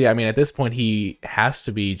obviously, I mean, at this point, he has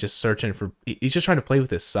to be just searching for. He's just trying to play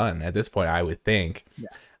with his son. At this point, I would think.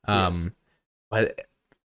 Yeah. But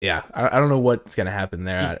yeah, I don't know what's gonna happen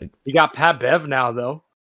there. You got Pat Bev now, though.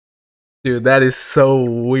 Dude, that is so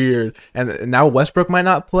weird. And now Westbrook might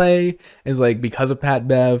not play. It's like because of Pat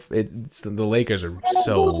Bev, the Lakers are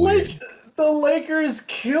so weird. The Lakers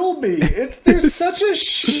kill me. They're such a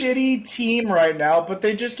shitty team right now, but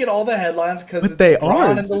they just get all the headlines because it's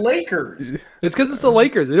LeBron and the Lakers. It's because it's the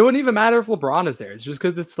Lakers. It wouldn't even matter if LeBron is there. It's just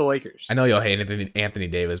because it's the Lakers. I know y'all hate Anthony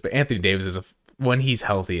Davis, but Anthony Davis is when he's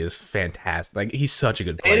healthy is fantastic. Like he's such a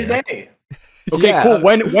good player. Day-to-day. Okay, yeah. Cool.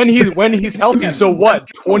 When he's healthy, so what?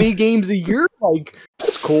 20 games a year? Like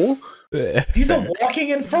that's cool. He's a walking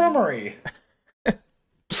infirmary.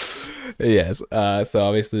 Yes. So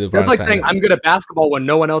obviously that's like saying I'm good at basketball when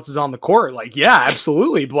no one else is on the court. Like, yeah,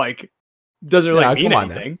 absolutely. But like, doesn't really mean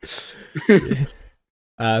anything.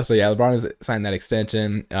 So yeah, LeBron has signed that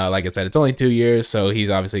extension. Like I said, it's only 2 years, so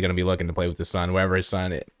he's obviously going to be looking to play with his son, wherever his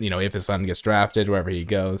son, if his son gets drafted, wherever he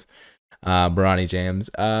goes. Bronny James.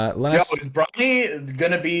 Is Bronny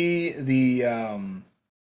going to be the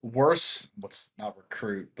worse? What's not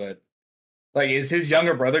recruit, but like, is his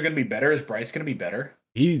younger brother going to be better? Is Bryce going to be better?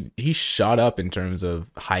 He shot up in terms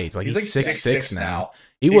of height. Like he's like 6'6" now.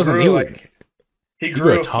 He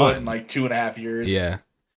grew a ton foot in like 2.5 years. Yeah.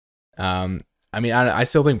 I mean, I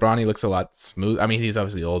still think Bronny looks a lot smooth. I mean, he's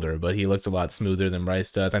obviously older, but he looks a lot smoother than Bryce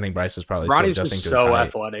does. I think Bryce is probably Bronny's still adjusting just to his so height.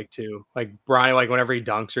 Athletic too. Like Bronny, like whenever he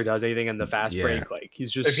dunks or does anything in the fast break, like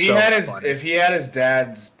he's just. If he had his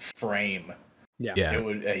dad's frame,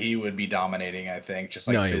 he would be dominating. I think just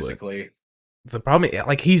like physically. The problem,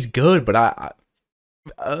 like he's good, but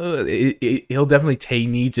he'll definitely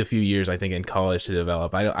needs a few years, I think, in college to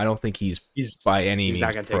develop. I don't think he's by any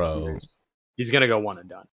means pro. He's gonna go one and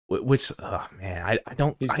done. Which, oh man, I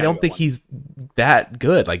don't think he's that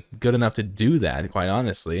good, like good enough to do that. Quite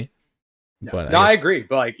honestly, but I agree.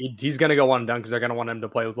 But like he's gonna go one and done because they're gonna want him to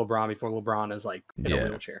play with LeBron before LeBron is like in a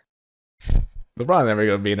wheelchair. LeBron's never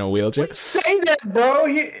gonna be in a wheelchair. Don't say that, bro.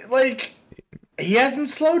 He hasn't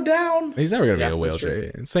slowed down. He's never gonna be in a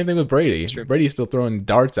wheelchair. Same thing with Brady. Brady's still throwing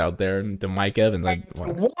darts out there to Mike Evans.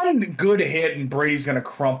 One good hit and Brady's gonna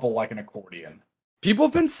crumple like an accordion. People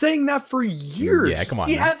have been saying that for years. Yeah, come on.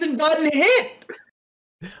 He hasn't gotten hit.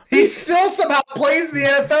 He still somehow plays in the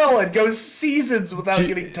NFL and goes seasons without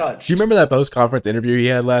getting touched. Do you remember that post-conference interview he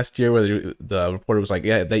had last year where the reporter was like,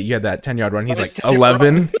 yeah, that you had that 10-yard run? He's like,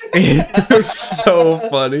 11. It was so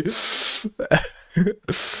funny.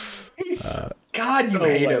 God, you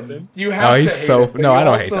hate him. You have to hate him. No, I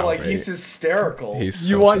don't hate him. Like, he's hysterical.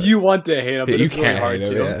 You want to hate him, but it's really hard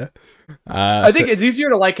to. Yeah. I think it's easier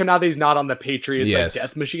to like him now that he's not on the Patriots like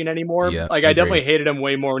death machine anymore. Yeah, like I definitely hated him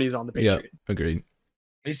way more when he's on the Patriots. Yeah, agreed.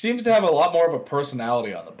 He seems to have a lot more of a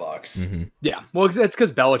personality on the Bucks. Mm-hmm. Yeah, well, it's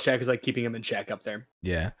because Belichick is like keeping him in check up there.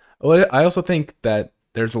 Yeah. Well, I also think that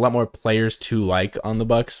there's a lot more players to like on the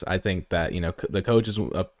Bucks. I think that the coach is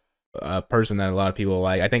a person that a lot of people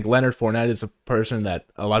like. I think Leonard Fournette is a person that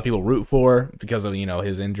a lot of people root for because of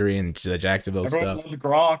his injury and the Jacksonville stuff.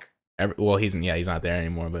 Gronk. He's not there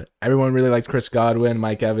anymore, but everyone really liked Chris Godwin,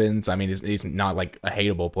 Mike Evans. I mean, he's not like a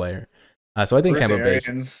hateable player. So I think Bruce Tampa Bay.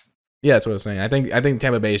 Arians. Yeah, that's what I was saying. I think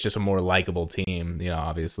Tampa Bay is just a more likable team,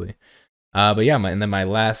 obviously. But yeah, and then my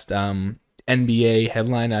last NBA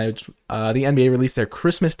headline, the NBA released their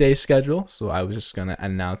Christmas Day schedule, so I was just gonna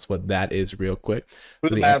announce what that is real quick. Who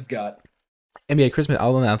So the Mavs got? NBA Christmas,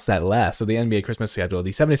 I'll announce that last. So the NBA Christmas schedule,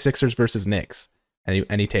 the 76ers versus Knicks.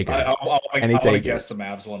 Any takers? I want to guess the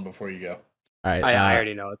Mavs one before you go. All right, I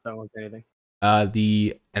already know it, so I won't say anything.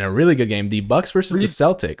 And a really good game, the Bucks versus the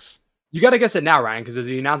Celtics. You got to guess it now, Ryan, because as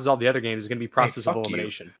he announces all the other games, it's going to be process of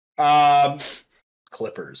elimination.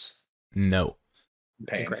 Clippers. No.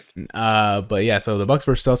 Incorrect. But yeah, so the Bucks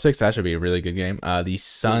versus Celtics, that should be a really good game. The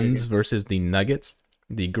Suns versus the Nuggets,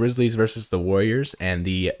 the Grizzlies versus the Warriors, and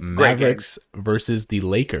the Mavericks versus the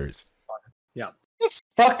Lakers. Yeah. What the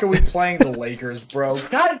fuck are we playing the Lakers, bro?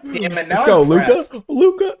 God damn it! Now Let's go,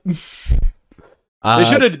 Luka. They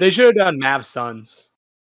should have done Mavs Suns.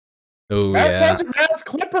 Oh Mavs yeah. Suns and Mavs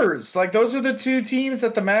Clippers. Like those are the two teams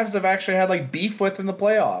that the Mavs have actually had like beef with in the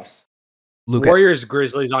playoffs. Luka. Warriors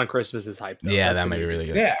Grizzlies on Christmas is hyped. Though. Yeah, That's that might be really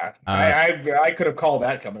good. Yeah, I could have called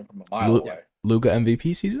that coming from a mile away. Luka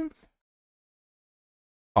MVP season?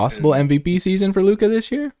 Possible MVP season for Luka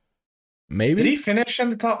this year? Maybe. Did he finish in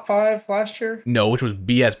the top 5 last year? No, which was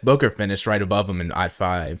BS. Booker finished right above him at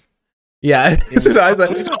 5. Yeah. I was like,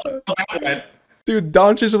 dude,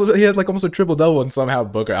 Doncic, he had like almost a triple double, and somehow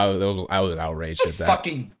Booker, I was outraged at that.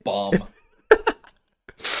 Fucking bum.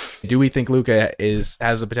 Do we think Luka has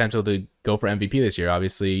the potential to go for MVP this year?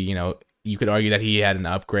 Obviously, you could argue that he had an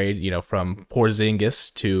upgrade, from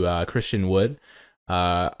Porzingis to Christian Wood.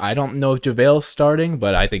 I don't know if JaVale's starting,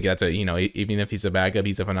 but I think that's even if he's a backup,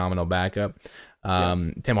 he's a phenomenal backup.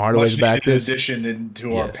 Tim Hardaway's back this addition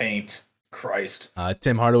into our paint. Christ.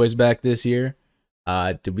 Tim Hardaway's back this year.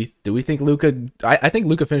 Do we think Luka? I think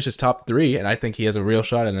Luka finishes top 3, and I think he has a real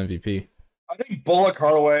shot at MVP. I think Bullock,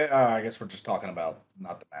 Hardaway. I guess we're just talking about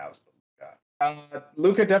not the Mavs.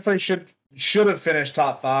 Luka definitely should have finished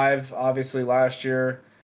top 5. Obviously, last year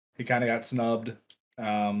he kind of got snubbed.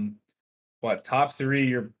 Top 3?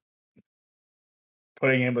 You're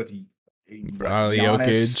putting in with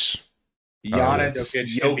Jokic,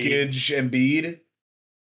 Embiid.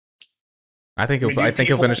 I think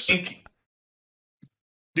he'll finish.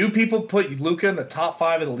 Do people put Luka in the top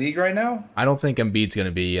 5 of the league right now? I don't think Embiid's going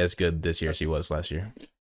to be as good this year as he was last year.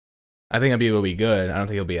 I think Embiid will be good. I don't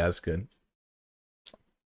think he'll be as good.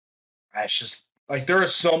 It's just like there are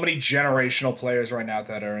so many generational players right now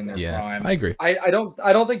that are in their prime. I agree. I don't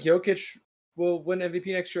think Jokic will win MVP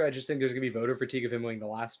next year. I just think there's going to be voter fatigue of him winning the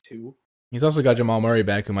last 2. He's also got Jamal Murray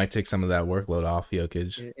back, who might take some of that workload off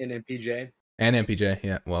Jokic. And MPJ. And MPJ,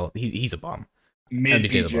 yeah. Well, he's a bum.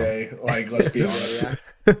 MPJ, like let's be honest.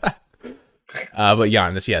 But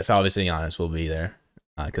Giannis, yes, obviously Giannis will be there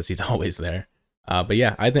because he's always there. But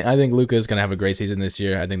yeah, I think Luka is gonna have a great season this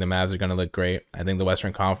year. I think the Mavs are gonna look great. I think the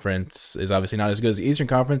Western Conference is obviously not as good as the Eastern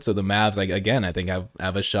Conference, so the Mavs, I think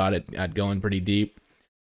have a shot at going pretty deep.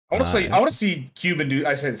 I want to see Cuban do.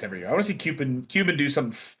 I say this every year. I want to see Cuban do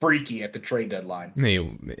something freaky at the trade deadline.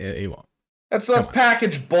 He won't. Let's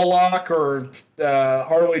package Bullock or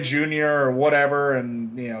Hardaway Jr. or whatever,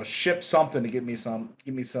 and ship something to give me some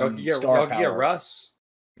star power. Get Russ.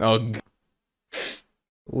 Oh,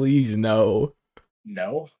 please no.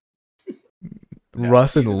 No.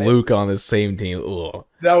 Russ and Luke on the same team. Ugh.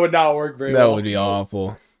 That would not work very well. That would be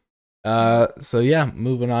awful. So yeah,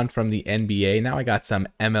 moving on from the NBA. Now I got some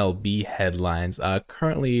MLB headlines.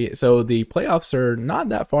 Currently, so the playoffs are not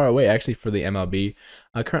that far away actually for the MLB.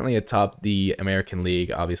 Currently atop the American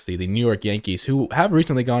League, obviously the New York Yankees, who have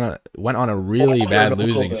recently went on a really bad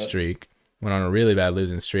losing streak.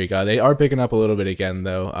 They are picking up a little bit again,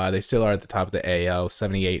 though. They still are at the top of the AL,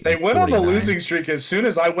 78. They went on the losing streak as soon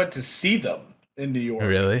as I went to see them in New York.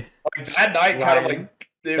 Really? Like that night, kind of like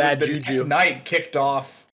the next night kicked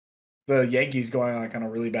off the Yankees going on kind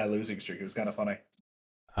of really bad losing streak. It was kind of funny.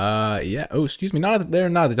 Yeah. Oh, excuse me. They're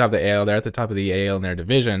not at the top of the AL. They're at the top of the AL in their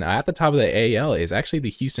division. At the top of the AL is actually the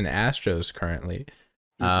Houston Astros currently,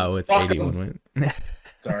 with 81 wins.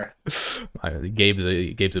 Sorry.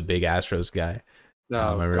 Gabe's a big Astros guy.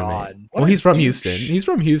 Oh, God. Well, he's from Houston. He's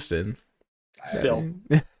from Houston. Still.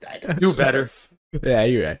 Do better. Yeah,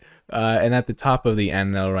 you're right. And at the top of the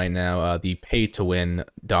NL right now, the pay-to-win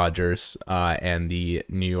Dodgers and the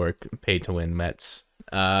New York pay-to-win Mets.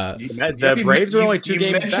 The Braves are only 2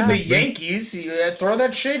 games back. You mentioned the Yankees. You throw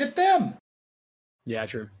that shade at them. Yeah,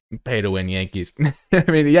 true. Pay-to-win Yankees.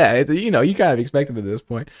 I mean, yeah, you kind of expected at this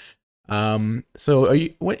point. So are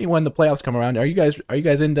you when the playoffs come around? Are you guys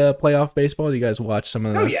into playoff baseball? Do you guys watch some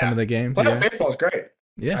of the games? Playoff baseball is great.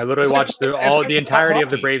 Yeah, I literally watched the entirety of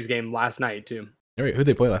the Braves game last night too. All right, who'd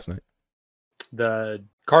they play last night? the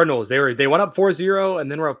Cardinals. They went up 4-0 and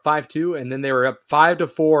then were up 5-2, and then they were up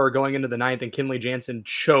 5-4 going into the ninth, and Kenley Jansen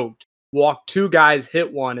choked, walked 2 guys,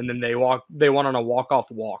 hit one, and then they won on a walk-off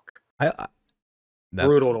walk. That's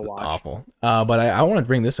brutal to watch. Awful. But I want to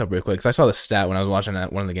bring this up real quick because I saw the stat when I was watching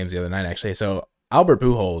one of the games the other night, actually. So Albert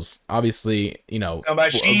Pujols, obviously, a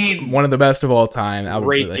machine, one of the best of all time.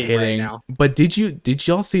 Albert hitting. Right now. But did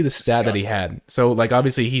y'all see the stat that he had? So like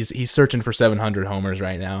obviously he's searching for 700 homers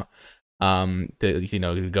right now.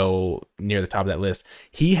 To go near the top of that list.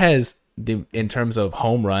 He has in terms of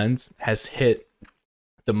home runs has hit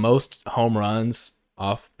the most home runs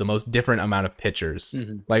off the most different amount of pitchers.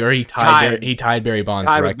 Like, or he tied Barry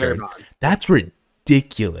Bonds' record. That's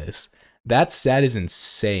ridiculous. That stat is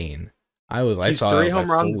insane. He's 3 home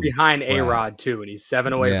runs behind A-Rod too, and he's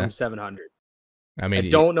 7 away from 700. I mean, I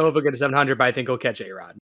don't know if he'll get to 700, but I think he'll catch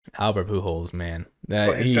A-Rod. Albert Pujols, man,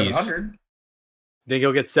 he's 700. Think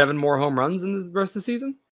he'll get 7 more home runs in the rest of the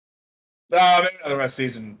season? Maybe not the rest of the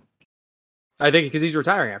season. I think because he's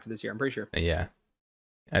retiring after this year. I'm pretty sure. Yeah,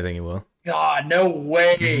 I think he will. God, no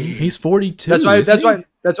way. He's 42. That's why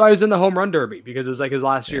he was in the home run derby, because it was like his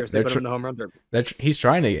last year. So they put him in the home run derby. He's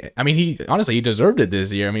trying to. I mean, he deserved it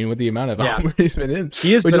this year. I mean, with the amount of homers he's been in,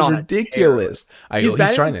 he has been on ridiculous.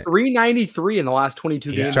 He's trying to 393 in the last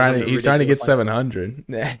 22 games. He's trying to get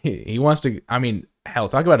 700. He wants to. I mean, hell,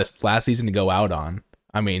 talk about his last season to go out on.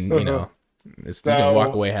 I mean, you can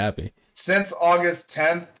walk away happy. Since August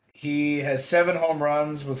 10th. He has 7 home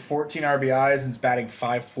runs with 14 RBIs and is batting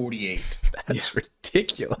 .548. That's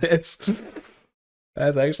ridiculous.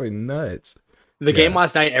 That's actually nuts. The game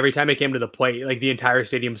last night, every time it came to the plate, like the entire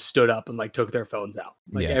stadium stood up and like took their phones out.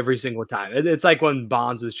 Like every single time. It's like when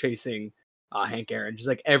Bonds was chasing Hank Aaron. Just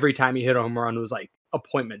like every time he hit a home run, it was like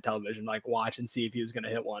appointment television. Like watch and see if he was going to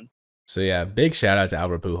hit one. So yeah, big shout out to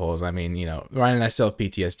Albert Pujols. I mean, Ryan and I still have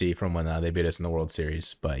PTSD from when they beat us in the World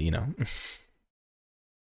Series, but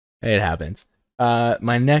it happens.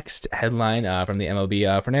 My next headline from the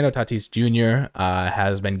MLB, Fernando Tatis Jr.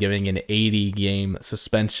 Has been given an 80-game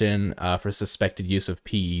suspension for suspected use of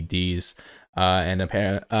PEDs, and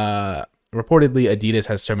reportedly Adidas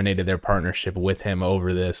has terminated their partnership with him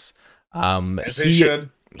over this. As they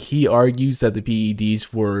should. He argues that the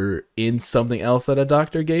PEDs were in something else that a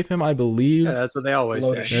doctor gave him, I believe. Yeah, that's what they always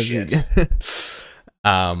say. Shit.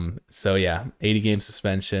 So yeah, 80-game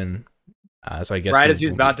suspension. So I guess right as he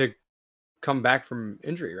was about to come back from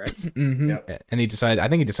injury, right? Yep. And I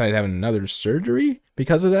think he decided having another surgery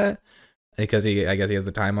because of that, because I guess he has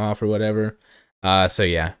the time off or whatever. So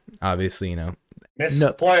yeah, obviously, miss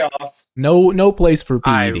the playoffs. No place for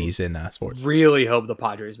PEDs in sports. Really hope the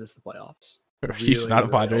Padres miss the playoffs. He's not a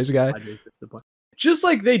Padres guy. Just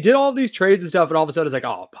like they did all these trades and stuff, and all of a sudden it's like,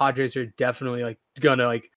 oh, Padres are definitely like gonna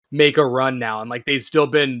like make a run now, and like they've still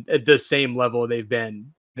been at the same level they've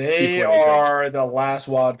been. They are the last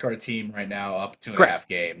wildcard team right now, up 2.5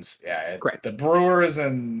 games. Yeah, correct. The Brewers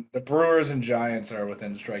and Giants are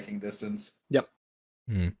within striking distance. Yep,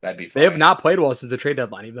 that'd be fun. They have not played well since the trade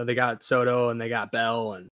deadline, even though they got Soto and they got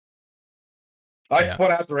Bell. And I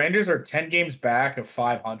point out the Rangers are 10 games back of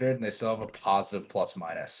 500, and they still have a positive plus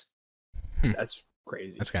minus. That's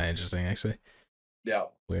crazy. That's kind of interesting, actually. Yeah,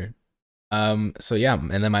 weird. So yeah,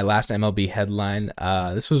 and then my last MLB headline,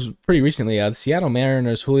 this was pretty recently, the Seattle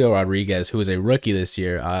Mariners, Julio Rodriguez, who is a rookie this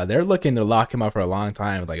year, they're looking to lock him up for a long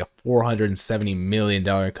time with like a $470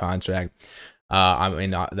 million contract. I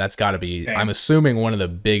mean, that's got to be, I'm assuming, one of the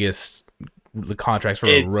biggest contracts for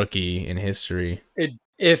a rookie in history.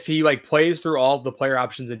 If he like plays through all the player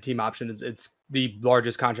options and team options, it's the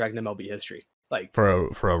largest contract in MLB history. Like for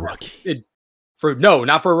a rookie.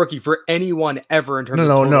 Not for a rookie, for anyone ever in terms of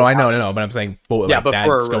I know, but I'm saying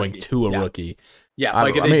that's going to a rookie. Yeah,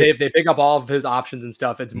 like if they pick up all of his options and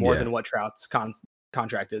stuff, it's more than what Trout's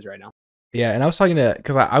contract is right now. Yeah, and I was talking to,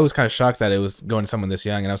 because I was kind of shocked that it was going to someone this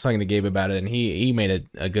young, and I was talking to Gabe about it, and he made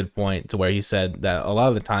a good point to where he said that a lot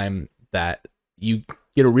of the time that you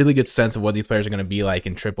get a really good sense of what these players are going to be like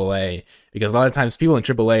in AAA, because a lot of times people in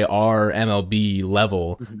AAA are MLB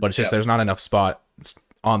level, but it's just there's not enough spots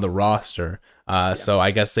on the roster. So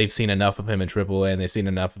I guess they've seen enough of him in AAA, and they've seen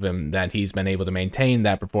enough of him that he's been able to maintain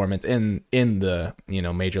that performance in the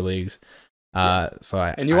major leagues.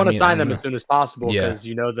 And you want to sign them as soon as possible, because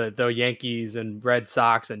the Yankees and Red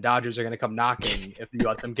Sox and Dodgers are going to come knocking if you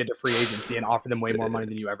let them get to free agency and offer them way more money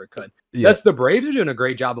than you ever could. That's the Braves are doing a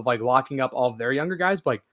great job of like locking up all of their younger guys,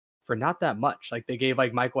 but like for not that much. Like they gave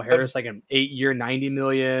like Michael Harris like an 8-year, $90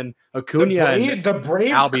 million. Acuna the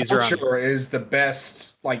Braves culture is the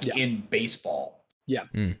best in baseball. Yeah.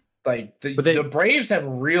 Like the Braves have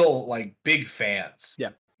real like big fans. Yeah.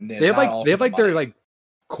 They have like their like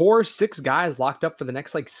core 6 guys locked up for the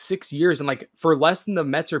next like 6 years, and like for less than the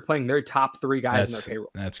Mets are playing their top 3 guys in their payroll.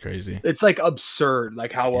 That's crazy. It's like absurd,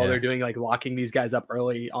 like how well Yeah. they're doing, like locking these guys up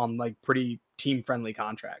early on like pretty team friendly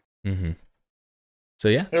contract. Mm-hmm. So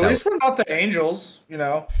yeah, At least we're not the Angels,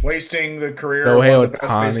 wasting the career Shohei of one of the best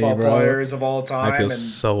Ohtani, baseball bro. players of all time. I feel and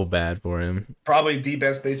so bad for him. probably the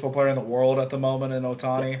best baseball player in the world at the moment in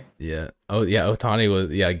Ohtani. Yeah. Oh yeah, Ohtani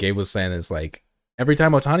was. Yeah, Gabe was saying it's like every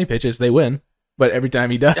time Ohtani pitches, they win. But every time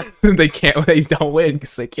he does, they can't. They don't win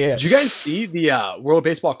because they can't. Did you guys see the World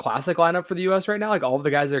Baseball Classic lineup for the U.S. right now? Like all of the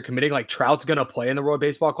guys that are committing, like Trout's gonna play in the World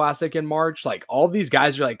Baseball Classic in March. Like all of these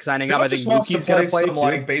guys are like signing up. I think Mookie's gonna play some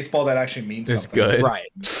like baseball that actually means it's something. good, right?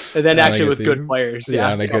 And then actually with good players,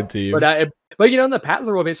 on a good team. But in the past,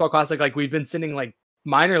 the World Baseball Classic, like we've been sending like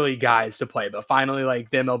minor league guys to play, but finally like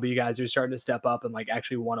the MLB guys are starting to step up and like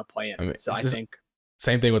actually want to play in. So I think.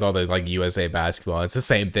 Same thing with all the like USA basketball. It's the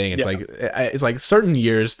same thing. It's like certain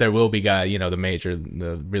years there will be guys,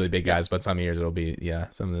 the really big guys, but some years it'll be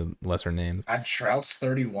some of the lesser names. Trout's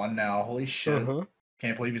 31 now. Holy shit!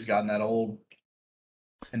 Can't believe he's gotten that old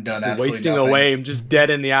and done absolutely wasting nothing. away. I'm just dead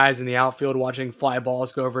in the eyes in the outfield, watching fly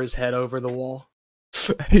balls go over his head over the wall.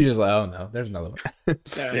 He's just like, oh no, there's another one.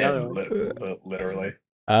 Literally.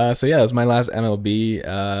 So yeah, that was my last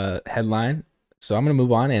MLB headline. So I'm going to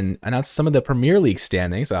move on and announce some of the Premier League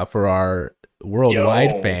standings for our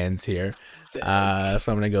worldwide fans here. So I'm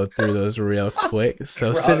going to go through those real quick.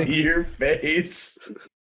 So sitting your face.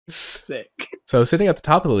 Sick. So sitting at the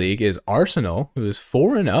top of the league is Arsenal, who is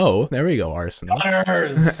 4-0. There we go, Arsenal.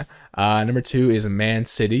 Number 2 is Man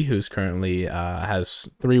City, who's currently has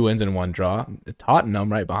 3 wins and 1 draw.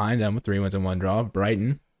 Tottenham right behind them with 3 wins and 1 draw.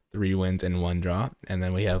 Brighton, 3 wins and 1 draw. And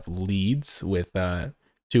then we have Leeds with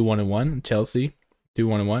 2-1-1. Chelsea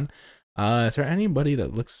 2-1-1. Is there anybody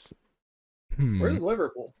that looks? Where's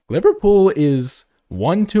Liverpool? Liverpool is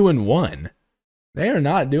 1-2-1. They are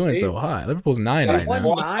not doing so hot. Liverpool's 9 right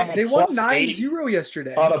now. They won 9-0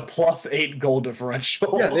 yesterday on a +8 goal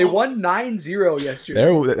differential. Yeah, they won 9-0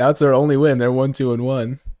 yesterday. That's their only win. They're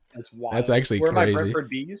 1-2-1. That's wild. That's actually Where crazy. Are my Brentford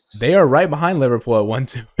Bees? They are right behind Liverpool at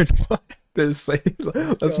 1-2-1.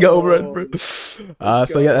 Let's go, Brentford.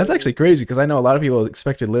 So yeah, that's actually crazy because I know a lot of people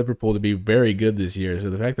expected Liverpool to be very good this year. So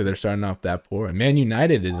the fact that they're starting off that poor, and Man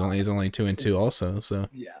United is only 2-2 also. So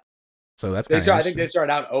yeah, so that's I think they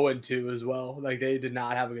started out 0-2 as well. Like they did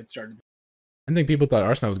not have a good start. I think people thought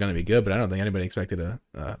Arsenal was going to be good, but I don't think anybody expected a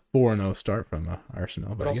 4-0 start from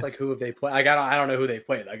Arsenal. But also, like, who have they played? Like, I don't know who they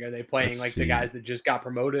played. Like, are they playing the guys that just got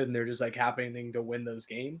promoted and they're just like happening to win those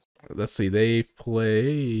games? Let's see. They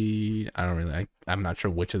played. I'm not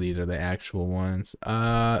sure which of these are the actual ones.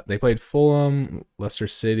 They played Fulham, Leicester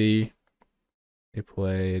City. They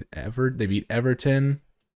played They beat Everton.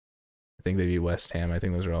 I think they beat West Ham. I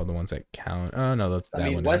think those are all the ones that count. Oh no,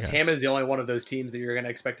 West Ham is the only one of those teams that you're going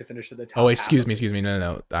to expect to finish at the top. Oh, excuse me.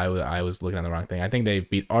 No. I was looking at the wrong thing. I think they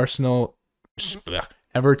beat Arsenal,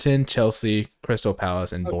 Everton, Chelsea, Crystal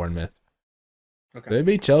Palace, and Bournemouth. Okay. They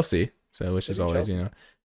beat Chelsea, which is always a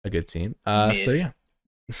good team. So yeah.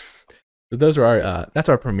 Those are that's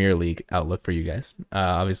our Premier League outlook for you guys.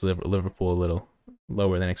 Obviously Liverpool a little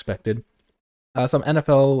lower than expected. Some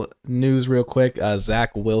NFL news real quick.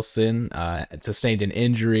 Zach Wilson sustained an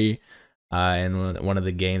injury in one of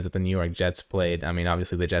the games that the New York Jets played. I mean,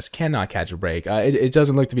 obviously the Jets cannot catch a break. It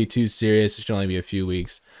doesn't look to be too serious. It should only be a few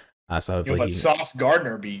weeks. So hopefully but Sauce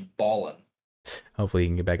Gardner be balling. Hopefully he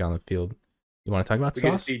can get back on the field. You want to talk about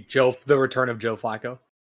Sauce? See the return of Joe Flacco.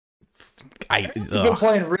 He's been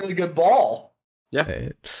playing really good ball. Yeah.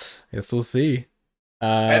 I guess we'll see.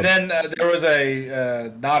 And then there was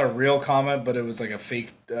not a real comment, but it was like a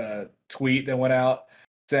fake tweet that went out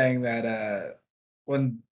saying that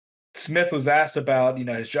when Smith was asked about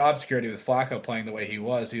his job security with Flacco playing the way he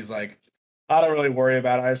was like, I don't really worry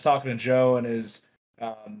about it. I was talking to Joe and his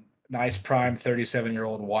nice prime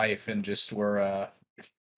 37-year-old wife, and just were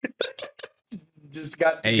just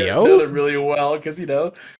got to know them really well because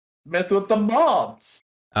Smith with the moms.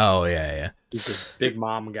 Oh yeah. He's a big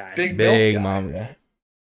mom guy. Big mom guy.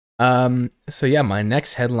 So yeah, my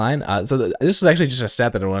next headline. This was actually just a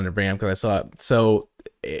stat that I wanted to bring up because I saw it. So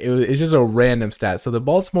it's just a random stat. So the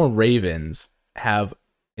Baltimore Ravens have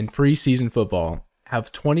in preseason football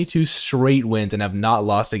have 22 straight wins and have not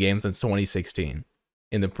lost a game since 2016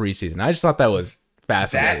 in the preseason. I just thought that was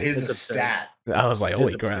fascinating. That is a stat. I was like,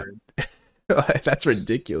 holy crap, that's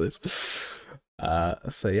ridiculous.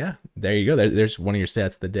 So yeah, there you go. There's one of your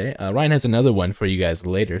stats of the day. Ryan has another one for you guys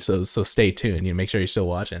later, so stay tuned. Make sure you're still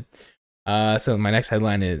watching. So my next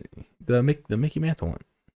headline is the Mickey Mantle one.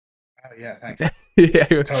 Oh yeah, thanks. Yeah,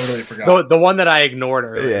 totally forgot. The one that I ignored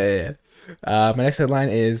earlier. Yeah. My next headline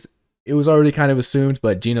is, it was already kind of assumed,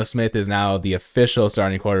 but Geno Smith is now the official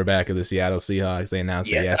starting quarterback of the Seattle Seahawks. They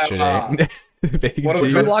announced it yesterday. Big One of the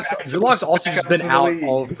G. best Drew Lock's also just been in the out league.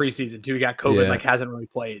 all of preseason too. He got COVID, Yeah. like hasn't really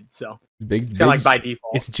played. So Big, it's kind of like by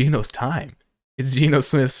default. It's Geno Time. It's Geno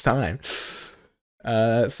Smith's time.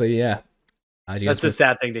 So yeah. Geno That's a Smith.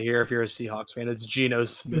 sad thing to hear if you're a Seahawks fan. It's Geno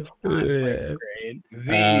Smith's time. Yeah. Great.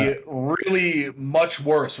 The really much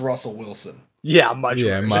worse Russell Wilson. Yeah, much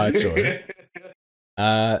Yeah, worse. much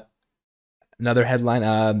worse. Another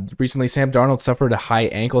headline. Recently, Sam Darnold suffered a high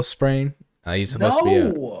ankle sprain. He's supposed to be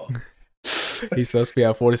out. He's supposed to be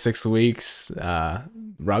out 4 to 6 weeks.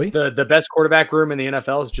 Robbie? The best quarterback room in the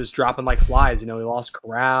NFL is just dropping like flies. You know, we lost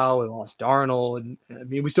Corral, we lost Darnold. I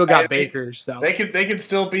mean, we still got Baker. So They can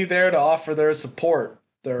still be there to offer their support.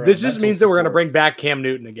 Their, this just mental means that we're going to support. bring back Cam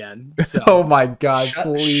Newton again. So Oh my God!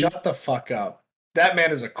 Shut the fuck up. That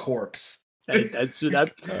man is a corpse.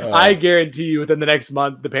 I guarantee you, within the next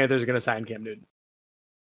month, the Panthers are going to sign Cam Newton.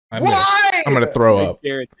 Why? I'm gonna throw I up.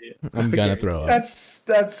 guarantee it. I'm gonna throw up. That's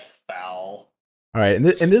foul. All right, and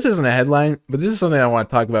this isn't a headline, but this is something I want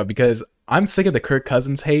to talk about because I'm sick of the Kirk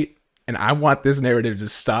Cousins hate, and I want this narrative to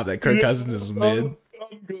stop that Kirk Cousins is mid.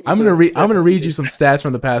 I'm gonna read you some stats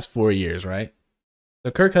from the past 4 years, right?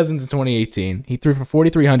 So Kirk Cousins in 2018, he threw for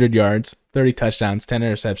 4,300 yards, 30 touchdowns, 10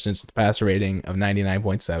 interceptions with a passer rating of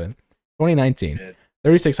 99.7. 2019,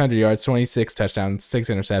 3,600 yards, 26 touchdowns, 6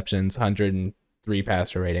 interceptions, 103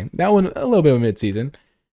 passer rating. That one a little bit of a midseason.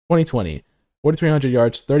 2020, 4,300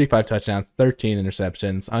 yards, 35 touchdowns, 13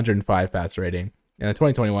 interceptions, 105 passer rating. And in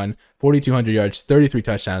 2021, 4,200 yards, 33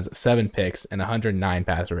 touchdowns, 7 picks, and 109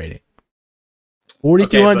 passer rating.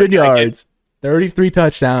 4,200 yards, 33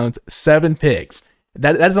 touchdowns, 7 picks.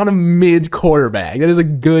 That is not a mid quarterback. That is a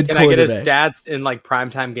good Can quarterback. I get his stats in like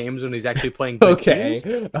primetime games when he's actually playing good teams?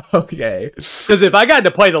 Okay. Because if I got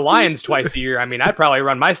to play the Lions twice a year, I mean, I'd probably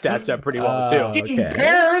run my stats up pretty well too. Okay.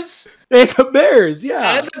 Bears And the Bears,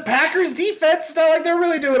 yeah. and the Packers defense, it's not like they're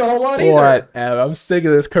really doing a whole lot either. Whatever. I'm sick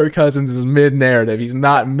of this Kirk Cousins is mid narrative. He's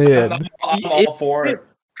not mid. I'm all for it.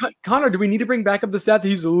 Connor, do we need to bring back up the stat that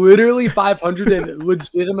he's literally 500 and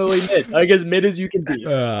legitimately mid, like as mid as you can be?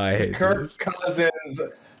 I hate Kirk this. Cousins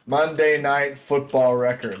Monday Night Football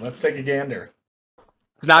record. Let's take a gander.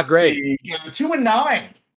 It's not great. See, 2-9.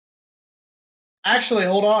 Actually,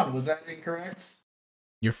 hold on. Was that incorrect?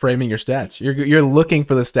 You're framing your stats. You're looking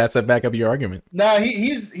for the stats that back up your argument. No, he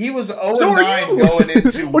was 0-9 So are you. going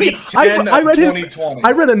into What do you- week 10 I read of his- 2020.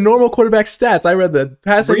 I read a normal quarterback stats. I read the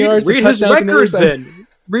passing yards, the Read his touchdowns, and the record interceptions. then.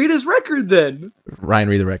 Read his record then. Ryan,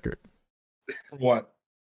 read the record. What?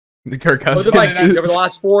 The Kirk What's Cousins. it like over the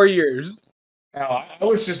last 4 years? Oh, I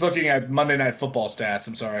was just looking at Monday Night Football stats.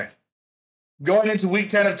 I'm sorry. Going into week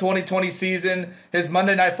 10 of 2020 season, his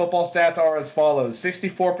Monday Night Football stats are as follows: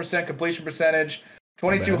 64% completion percentage,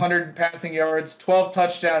 2,200 passing yards, 12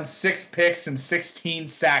 touchdowns, 6 picks, and 16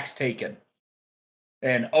 sacks taken.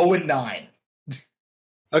 And 0-9.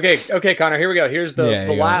 Okay, Connor, here we go. Here's the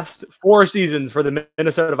last 4 seasons for the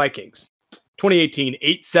Minnesota Vikings. 2018,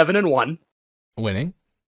 8-7-1. Winning.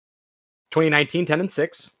 2019,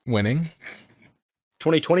 10-6. Winning.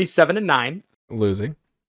 2020, 7-9. Losing.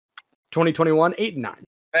 2021, 8-9.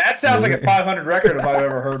 That sounds like a 500 record if I've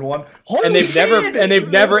ever heard one. Holy And they've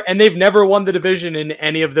shit! never won the division in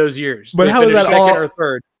any of those years. But They how is finished that second all- or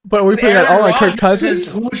third? But are we putting that all on Kirk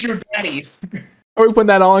Cousins? Who's your daddy? Are we putting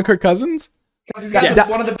that all on Kirk Cousins? Because he's got Yeah.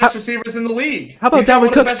 one of the best receivers in the league. How about He's got one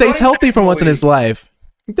Dalvin of the Cook best stays running healthy backs for in the once in his league. life?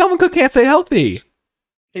 Dalvin Cook can't stay healthy.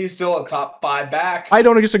 He's still a top 5 back. I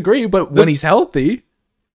don't disagree, but when he's healthy,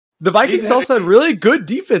 The Vikings He's- also had really good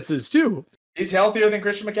defenses too. He's healthier than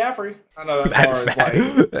Christian McCaffrey. I know that That's far as fact.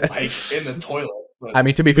 like in the toilet. But I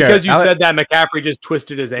mean, to be fair, Because you said that, McCaffrey just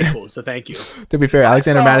twisted his ankle, so thank you. to be fair,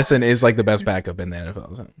 Alexander saw- Madison is like the best backup in the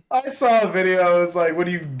NFL. So. I saw a video. It was like when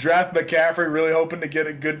you draft McCaffrey, really hoping to get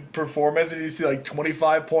a good performance, and you see like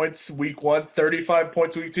 25 points week 1, 35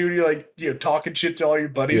 points week 2. And you're like, talking shit to all your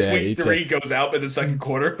buddies. Yeah, you Week 3 goes out in the second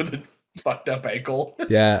quarter with a fucked up ankle.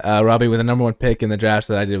 Yeah, Robbie, with the number 1 pick in the draft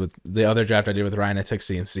that I did with the other draft I did with Ryan, I took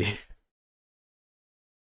CMC.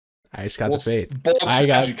 I just got the faith. I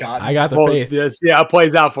got the Well, faith. yes, yeah, it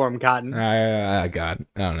plays out for him, Cotton. God,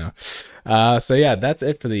 I don't know. So yeah, that's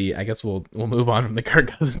it for the. I guess we'll move on from the Kirk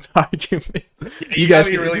Cousins argument. You guys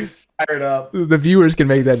got me can, really fired up. the viewers can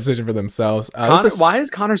make that decision for themselves. Why is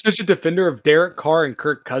Connor such a defender of Derek Carr and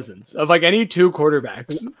Kirk Cousins? Of like any 2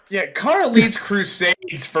 quarterbacks? Yeah, Carr leads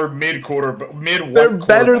Crusades for mid. They're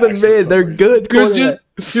better than mid. They're good.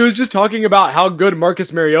 He was just talking about how good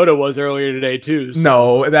Marcus Mariota was earlier today too. So.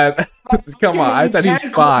 No, that come on. I said he's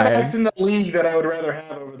quarterbacks fine. in the league that I would rather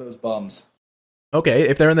have over those bums. Okay,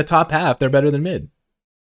 if they're in the top half, they're better than mid.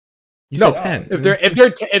 You No, said 10.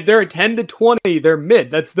 if they're 10 to 20, they're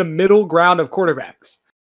mid. That's the middle ground of quarterbacks.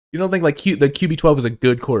 You don't think like the QB12 is a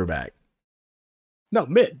good quarterback? No,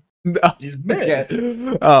 mid. No. He's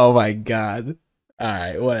mid. Oh my god. All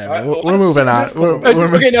right, whatever. Well, we're moving on.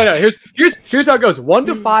 Okay, no. Here's how it goes. 1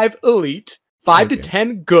 to 5 elite, 5 to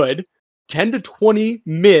 10 good, 10 to 20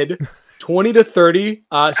 mid, 20 to 30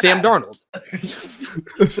 Sam Darnold.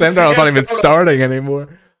 Sam Darnold's not even starting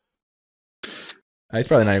anymore. He's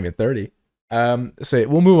probably not even 30. So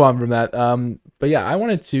we'll move on from that. But yeah, I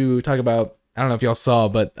wanted to talk about, I don't know if y'all saw,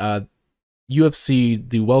 but UFC,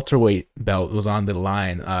 the welterweight belt was on the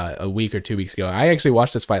line a week or 2 weeks ago. I actually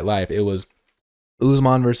watched this fight live. It was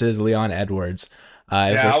Usman versus Leon Edwards.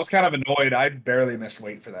 I was kind of annoyed. I barely missed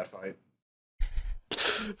weight for that fight.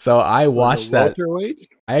 So I watched that. Welterweight?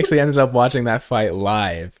 I actually ended up watching that fight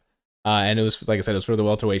live. And it was, like I said, it was for the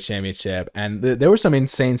welterweight championship, and there were some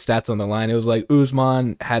insane stats on the line. It was like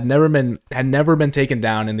Usman had never been taken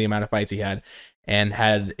down in the amount of fights he had,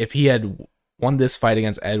 and if he had won this fight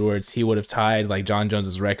against Edwards, he would have tied like John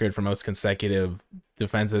Jones's record for most consecutive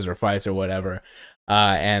defenses or fights or whatever.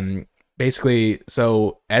 And basically,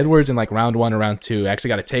 so Edwards in like round 1 or round 2 actually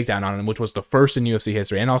got a takedown on him, which was the first in UFC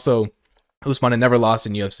history, and also Usman had never lost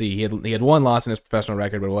in UFC. He had one loss in his professional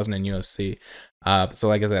record, but it wasn't in UFC. So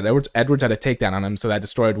like I said, Edwards had a takedown on him, so that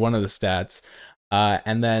destroyed one of the stats.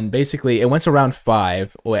 And then basically it went to round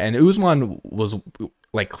 5, and Usman was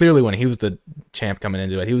like clearly winning. He was the champ coming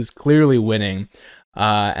into it. He was clearly winning.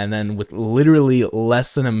 And then with literally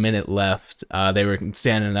less than a minute left, they were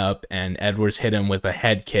standing up, and Edwards hit him with a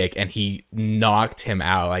head kick, and he knocked him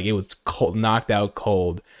out. Like it was cold, knocked out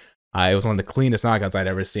cold. It was one of the cleanest knockouts I'd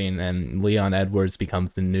ever seen, and Leon Edwards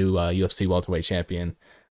becomes the new UFC welterweight champion.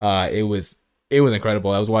 It was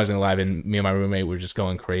incredible. I was watching it live, and me and my roommate were just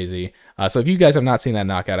going crazy. So if you guys have not seen that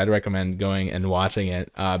knockout, I'd recommend going and watching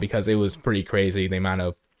it because it was pretty crazy. The amount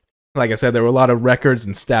of, like I said, there were a lot of records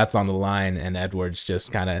and stats on the line, and Edwards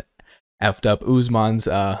just kind of effed up Usman's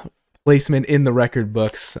placement in the record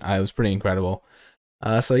books. It was pretty incredible.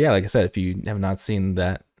 So yeah, like I said, if you have not seen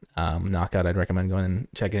that knockout, I'd recommend going and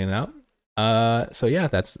checking it out. So yeah,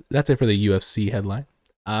 that's it for the UFC headline.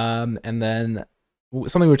 And then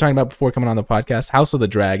something we were talking about before coming on the podcast, House of the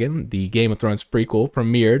Dragon, the Game of Thrones prequel,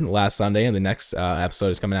 premiered last Sunday, and the next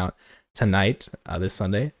episode is coming out tonight, this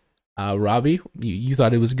Sunday. Robbie, you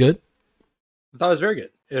thought it was good? I thought it was very good.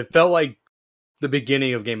 It felt like the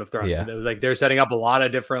beginning of Game of Thrones. Yeah. It was like they're setting up a lot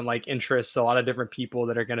of different like interests, a lot of different people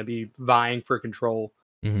that are going to be vying for control.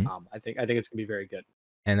 Mm-hmm. I think it's going to be very good.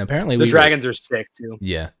 And apparently the dragons are sick too.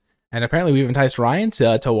 Yeah. And apparently we've enticed Ryan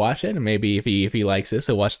to watch it, and maybe if he likes this,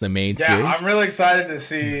 he'll watch the main series. Yeah, I'm really excited to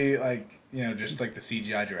see just like the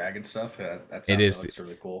CGI dragon stuff. That looks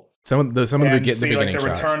really cool. Some of the beginning like the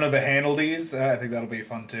shots. return of the Handledes. I think that'll be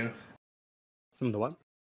fun too. Some of the what?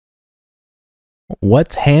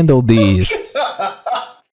 What's Handledes?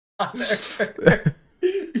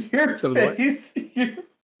 Your Some face.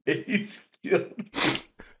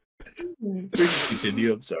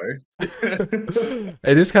 Continue. I'm sorry.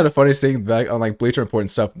 It is kind of funny seeing back on like Bleacher Report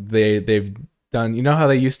and stuff. They've done. You know how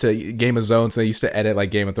they used to Game of Zones? They used to edit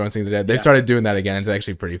like Game of Thrones things. They started doing that again. It's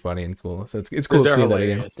actually pretty funny and cool. So it's cool to see that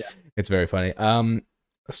again. Yeah. It's very funny.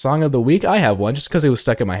 Song of the week, I have one just because it was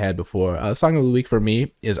stuck in my head before. Song of the week for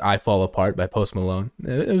me is "I Fall Apart" by Post Malone.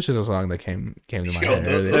 It was just a song that came to my head.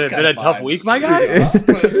 It's been a tough week, my guy.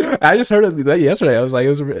 I just heard it yesterday. I was like,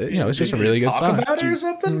 it's just a really good song. About it or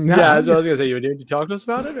something? No, yeah, that's what I was gonna say. You did talk to us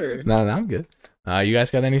about it, or no, I'm good. You guys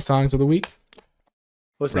got any songs of the week?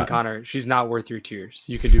 Listen, Connor, she's not worth your tears.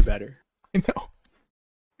 You can do better. I know.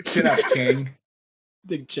 Chin up, King.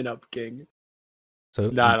 Big chin up, King. So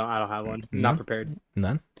no, I don't have one. None? Not prepared.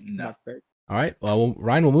 None? No. Not prepared. All right. Well,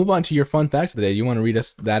 Ryan, we'll move on to your fun fact of the day. You want to read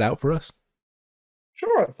us that out for us?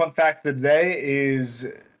 Sure. The fun fact of the day is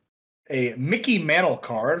a Mickey Mantle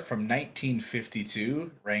card from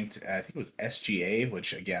 1952, ranked, I think it was SGA,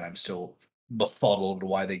 which again, I'm still befuddled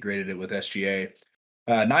why they graded it with SGA.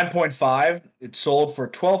 9.5. It sold for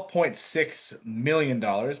 $12.6 million,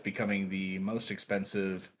 becoming the most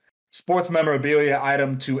expensive sports memorabilia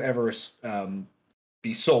item to ever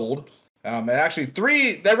be sold. Actually,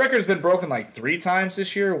 that record's been broken like 3 times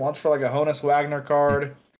this year. Once for like a Honus Wagner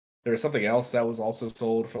card. There was something else that was also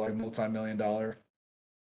sold for like multi-million-dollar.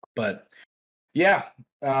 But yeah,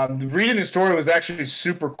 reading the story was actually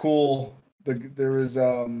super cool. There was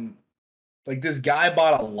like this guy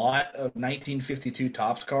bought a lot of 1952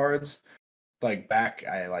 Topps cards like back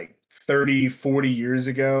 30-40 years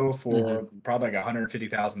ago for probably like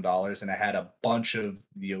 $150,000, and it had a bunch of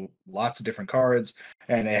lots of different cards,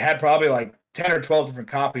 and it had probably like 10 or 12 different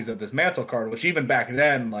copies of this Mantle card, which even back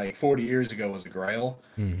then, like 40 years ago, was a grail.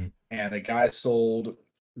 Mm-hmm. And the guy sold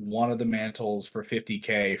one of the Mantles for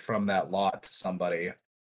 $50K from that lot to somebody.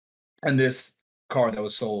 And this card that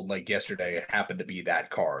was sold like yesterday happened to be that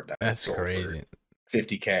card that was That's sold crazy. for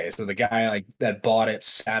 $50K. So the guy like that bought it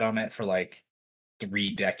sat on it for like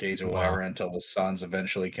 3 decades or whatever until the Suns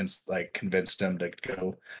eventually convinced him to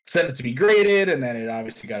go send it to be graded, and then it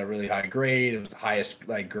obviously got a really high grade. It was the highest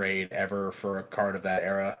like grade ever for a card of that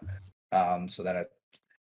era. So that it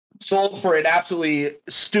sold for an absolutely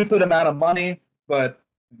stupid amount of money, but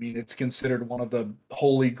I mean it's considered one of the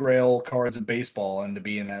holy grail cards of baseball, and to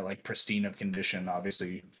be in that like pristine of condition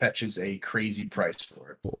obviously fetches a crazy price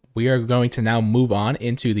for it. We are going to now move on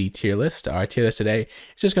into the tier list. Our tier list today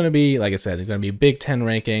is just going to be, like I said, it's going to be Big Ten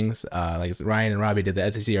rankings. Like Ryan and Robbie did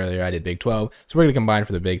the SEC earlier, I did Big 12. So we're going to combine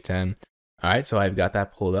for the Big 10. All right, so I've got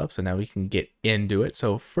that pulled up. So now we can get into it.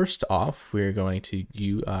 So first off, we're going to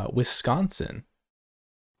Wisconsin.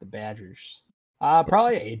 The Badgers.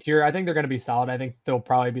 Probably A tier. I think they're going to be solid. I think they'll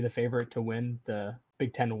probably be the favorite to win the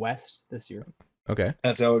Big Ten West this year. Okay.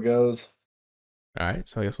 That's how it goes. All right,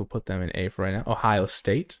 so I guess we'll put them in A for right now. Ohio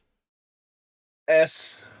State.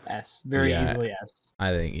 S. Very easily S. I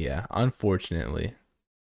think, yeah. Unfortunately,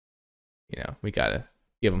 we got to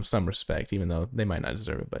give them some respect, even though they might not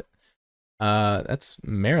deserve it. But that's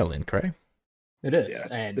Maryland, correct? It is. Yeah.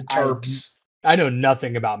 And The Terps. I know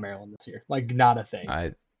nothing about Maryland this year. Like, not a thing.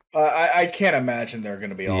 I can't imagine they're going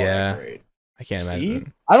to be all that great. I can't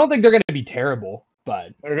imagine. I don't think they're going to be terrible,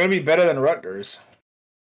 but they're going to be better than Rutgers.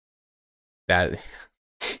 That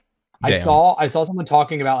I saw someone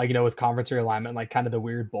talking about, like, with conference realignment, like kind of the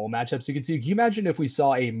weird bowl matchups you could see. Can you imagine if we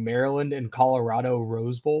saw a Maryland and Colorado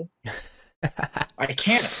Rose Bowl? I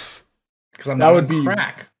can't, because I'm That not would be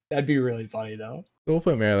crack. That'd be really funny though. We'll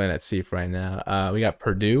put Maryland at C for right now. We got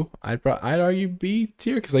Purdue. I'd argue B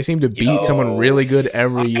tier because they seem to beat someone really good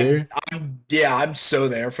every year. I'm so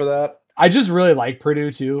there for that. I just really like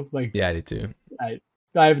Purdue too. Like, yeah, I do too.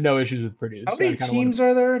 I have no issues with Purdue. How many teams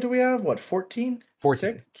are there? Do we have 14?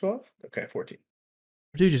 14. 12? Okay, 14.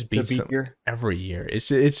 Purdue just beats them every year. It's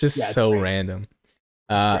just so random.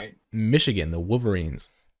 Michigan, the Wolverines.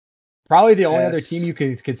 Probably the only other team you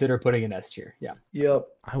could consider putting in S tier. Yeah. Yep.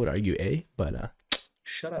 I would argue A, but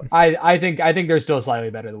shut up. I think they're still slightly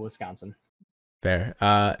better than Wisconsin. Fair.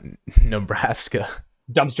 Nebraska.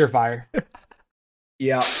 Dumpster fire.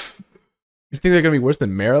 Yeah. You think they're gonna be worse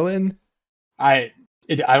than Maryland? I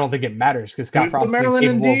don't think it matters because Scott Frost is Maryland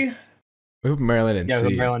and D. We put Maryland and C.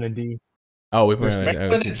 Yeah, Maryland and D. Oh, we put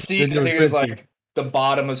Maryland and C. I think it was like the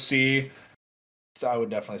bottom of C. So I would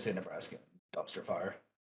definitely say Nebraska. Dumpster fire.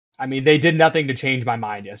 I mean, they did nothing to change my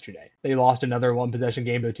mind yesterday. They lost another one possession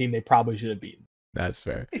game to a team they probably should have beaten. That's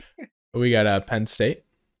fair. We got Penn State.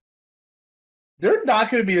 They're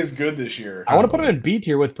not going to be as good this year. I want to put them in B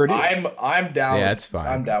tier with Purdue. I'm down. Yeah, that's fine.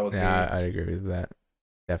 I'm down with yeah, I agree with that.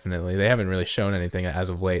 Definitely. They haven't really shown anything as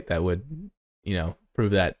of late that would,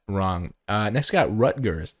 prove that wrong. Next we got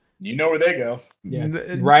Rutgers. You know where they go. Yeah,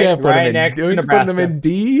 right next to Nebraska. Put them in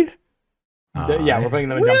D? Yeah, we're putting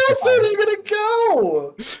them in. Where else are they gonna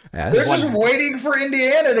go? They're just waiting for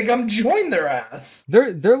Indiana to come join their ass.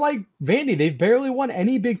 They're like Vandy. They've barely won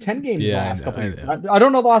any Big Ten games the last couple of years. I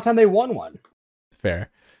don't know the last time they won one. Fair.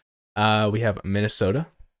 We have Minnesota.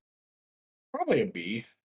 Probably a B.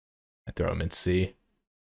 I throw them in C.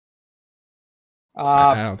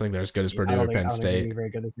 I don't think they're as good as Purdue or Penn State. Be very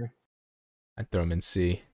good this year. I'd throw them in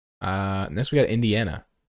C. Next we got Indiana.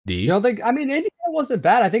 D. You don't think? I mean, Indiana wasn't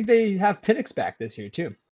bad. I think they have Penix back this year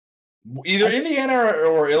too. Either Indiana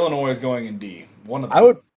or Illinois is going in D. One of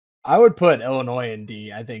them. I would put Illinois in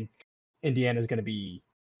D. I think Indiana is going to be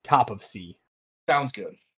top of C. Sounds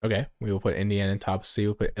good. Okay, we will put Indiana in top C.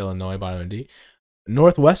 We'll put Illinois bottom of D.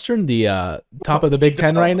 Northwestern, the top of the Big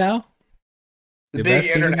Ten right now. The big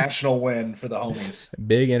international win for the homies.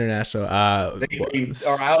 Big international. They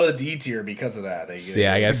are out of D tier because of that. I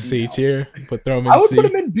guess C tier. Throw them in C. I would put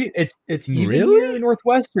them in B. It's even really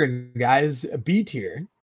Northwestern guys. B tier.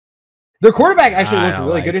 Their quarterback actually looked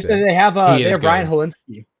really good. They have Brian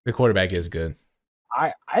Helinski. The quarterback is good.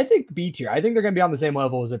 I think B tier. I think they're going to be on the same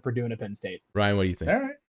level as Purdue and Penn State. Ryan, what do you think? All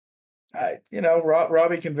right.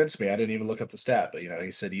 Robbie convinced me. I didn't even look up the stat, but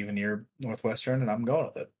he said even year Northwestern, and I'm going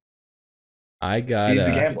with it. He's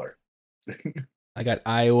a gambler. I got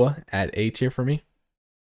Iowa at A tier for me.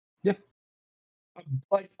 Yeah.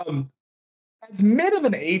 As mid of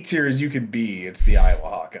an A tier as you could be, it's the Iowa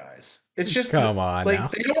Hawkeyes. It's just come on,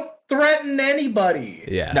 now. They don't threaten anybody.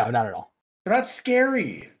 Yeah. No, not at all. They're not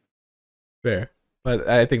scary. Fair. But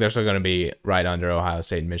I think they're still going to be right under Ohio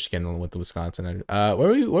State and Michigan with the Wisconsin.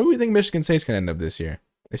 Where do we think Michigan State's going to end up this year?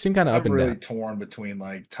 They seem kind of up I'm and really down. torn between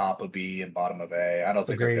like top of B and bottom of A. I don't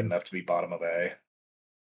think they're Agreed. good enough to be bottom of A.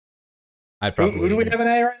 I'd probably. Who do we have in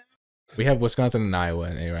A right now? We have Wisconsin and Iowa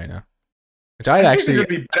in A right now. Which I think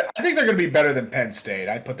they're going to be better than Penn State.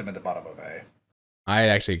 I'd put them in the bottom of A. I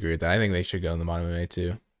actually agree with that. I think they should go in the bottom of A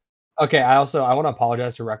too. Okay, I want to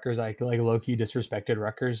apologize to Rutgers. I like low key disrespected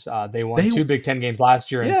Rutgers. They won 2 Big Ten games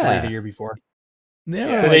last year and 3 the year before.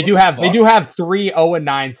 Yeah, so they do have 3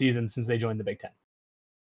 0-9 seasons since they joined the Big Ten.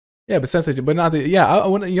 Yeah, but since that's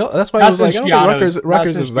why I was like, I don't think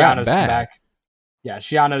Rutgers is that bad. Yeah,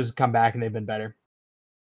 Shiano's come back and they've been better.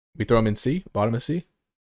 We throw them in C, bottom of C.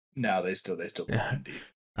 No, they still belong D.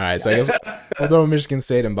 All right, so I guess we'll throw Michigan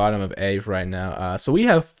State in bottom of A for right now. So we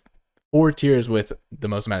have 4 tiers with the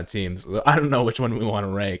most amount of teams. I don't know which one we want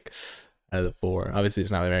to rank out of the 4. Obviously,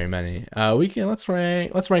 it's not very many. Let's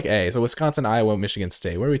rank A. So Wisconsin, Iowa, Michigan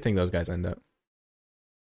State. Where do we think those guys end up?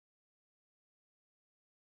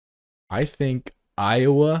 I think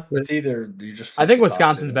Iowa. It's either you just. I think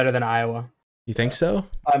Wisconsin's better than Iowa. You think so?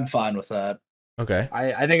 I'm fine with that. Okay.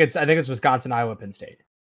 I think it's Wisconsin, Iowa, Penn State.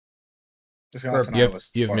 Wisconsin, you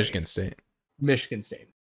have Michigan State. Michigan State.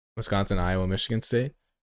 Wisconsin, Iowa, Michigan State.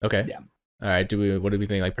 Okay. Yeah. All right. What do we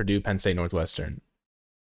think? Like Purdue, Penn State, Northwestern.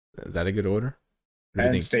 Is that a good order?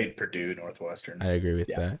 Penn State, Purdue, Northwestern. I agree with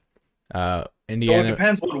that. Indiana.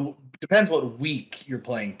 Well, it depends what week you're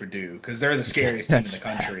playing Purdue, because they're the scariest team in the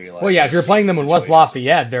country. Like, well, yeah, if you're playing them in West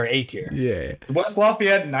Lafayette, they're A tier. Yeah. West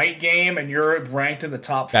Lafayette night game, and you're ranked in the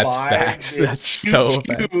top 5. That's facts. That's so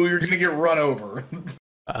facts. You're gonna get run over.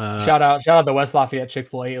 Shout out the West Lafayette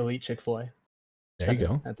Chick-fil-A, elite Chick-fil-A. There you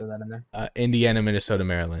go. I throw that in there. Indiana, Minnesota,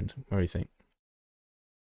 Maryland. What do you think?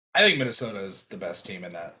 I think Minnesota is the best team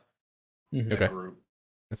in that group.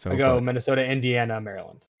 That's I go Minnesota, Indiana,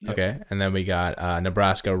 Maryland. Yep. Okay, and then we got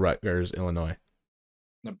Nebraska, Rutgers, Illinois.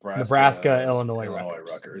 Nebraska, Illinois,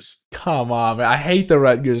 Rutgers. Come on, man. I hate the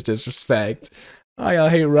Rutgers disrespect. I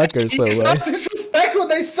hate Rutgers so much. It's not disrespect when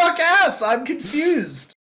they suck ass. I'm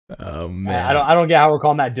confused. Oh man, I don't get how we're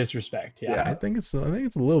calling that disrespect. Yeah, I think it's a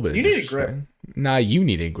little bit. You need a grip. Nah, you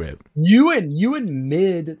need a grip. You and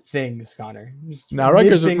mid things, Connor. Now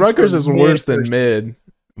Rutgers is worse than mid,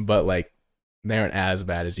 but like they aren't as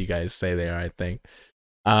bad as you guys say they are, I think.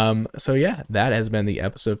 So yeah, that has been the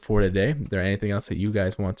episode for today. Is there anything else that you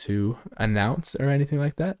guys want to announce or anything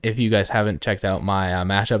like that? If you guys haven't checked out my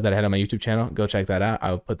mashup that I had on my YouTube channel, go check that out.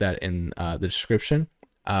 I'll put that in the description.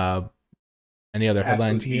 Any other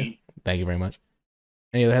headlines here? Thank you very much.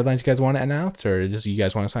 Any other headlines you guys want to announce, or just you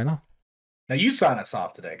guys want to sign off? Now you sign us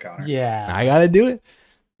off today, Connor. Yeah, I gotta do it.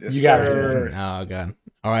 Yes, you gotta do it. Oh god.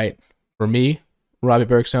 All right. For me, Robbie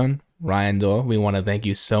Bergstone, Ryan Doyle, we want to thank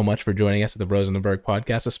you so much for joining us at the Bros in the Berg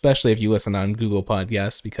podcast, especially if you listen on Google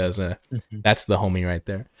Podcasts, because that's the homie right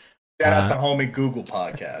there. Shout out the homie Google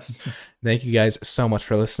Podcast. Thank you guys so much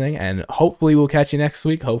for listening, and hopefully we'll catch you next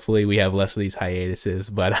week. Hopefully we have less of these hiatuses,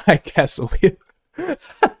 but I guess we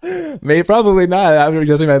probably not. I'm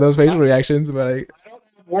judging by those facial reactions, but I don't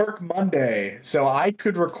have work Monday, so I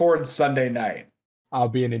could record Sunday night. I'll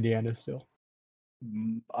be in Indiana still.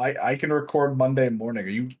 I can record Monday morning. Are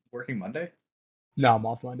you working Monday? No, I'm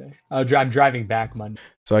off Monday. I'm driving back Monday.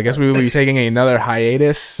 So I guess we will be taking another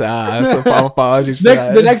hiatus. So apologies for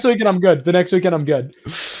that. The next weekend I'm good. Next weekend,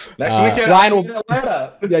 Ryan will.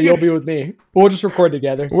 Yeah, you'll be with me. We'll just record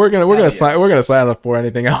together. We're gonna sign up for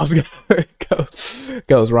anything else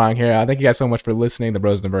goes wrong here. Thank you guys so much for listening to the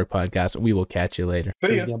Bros in the Berg podcast. We will catch you later.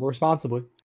 Gamble responsibly.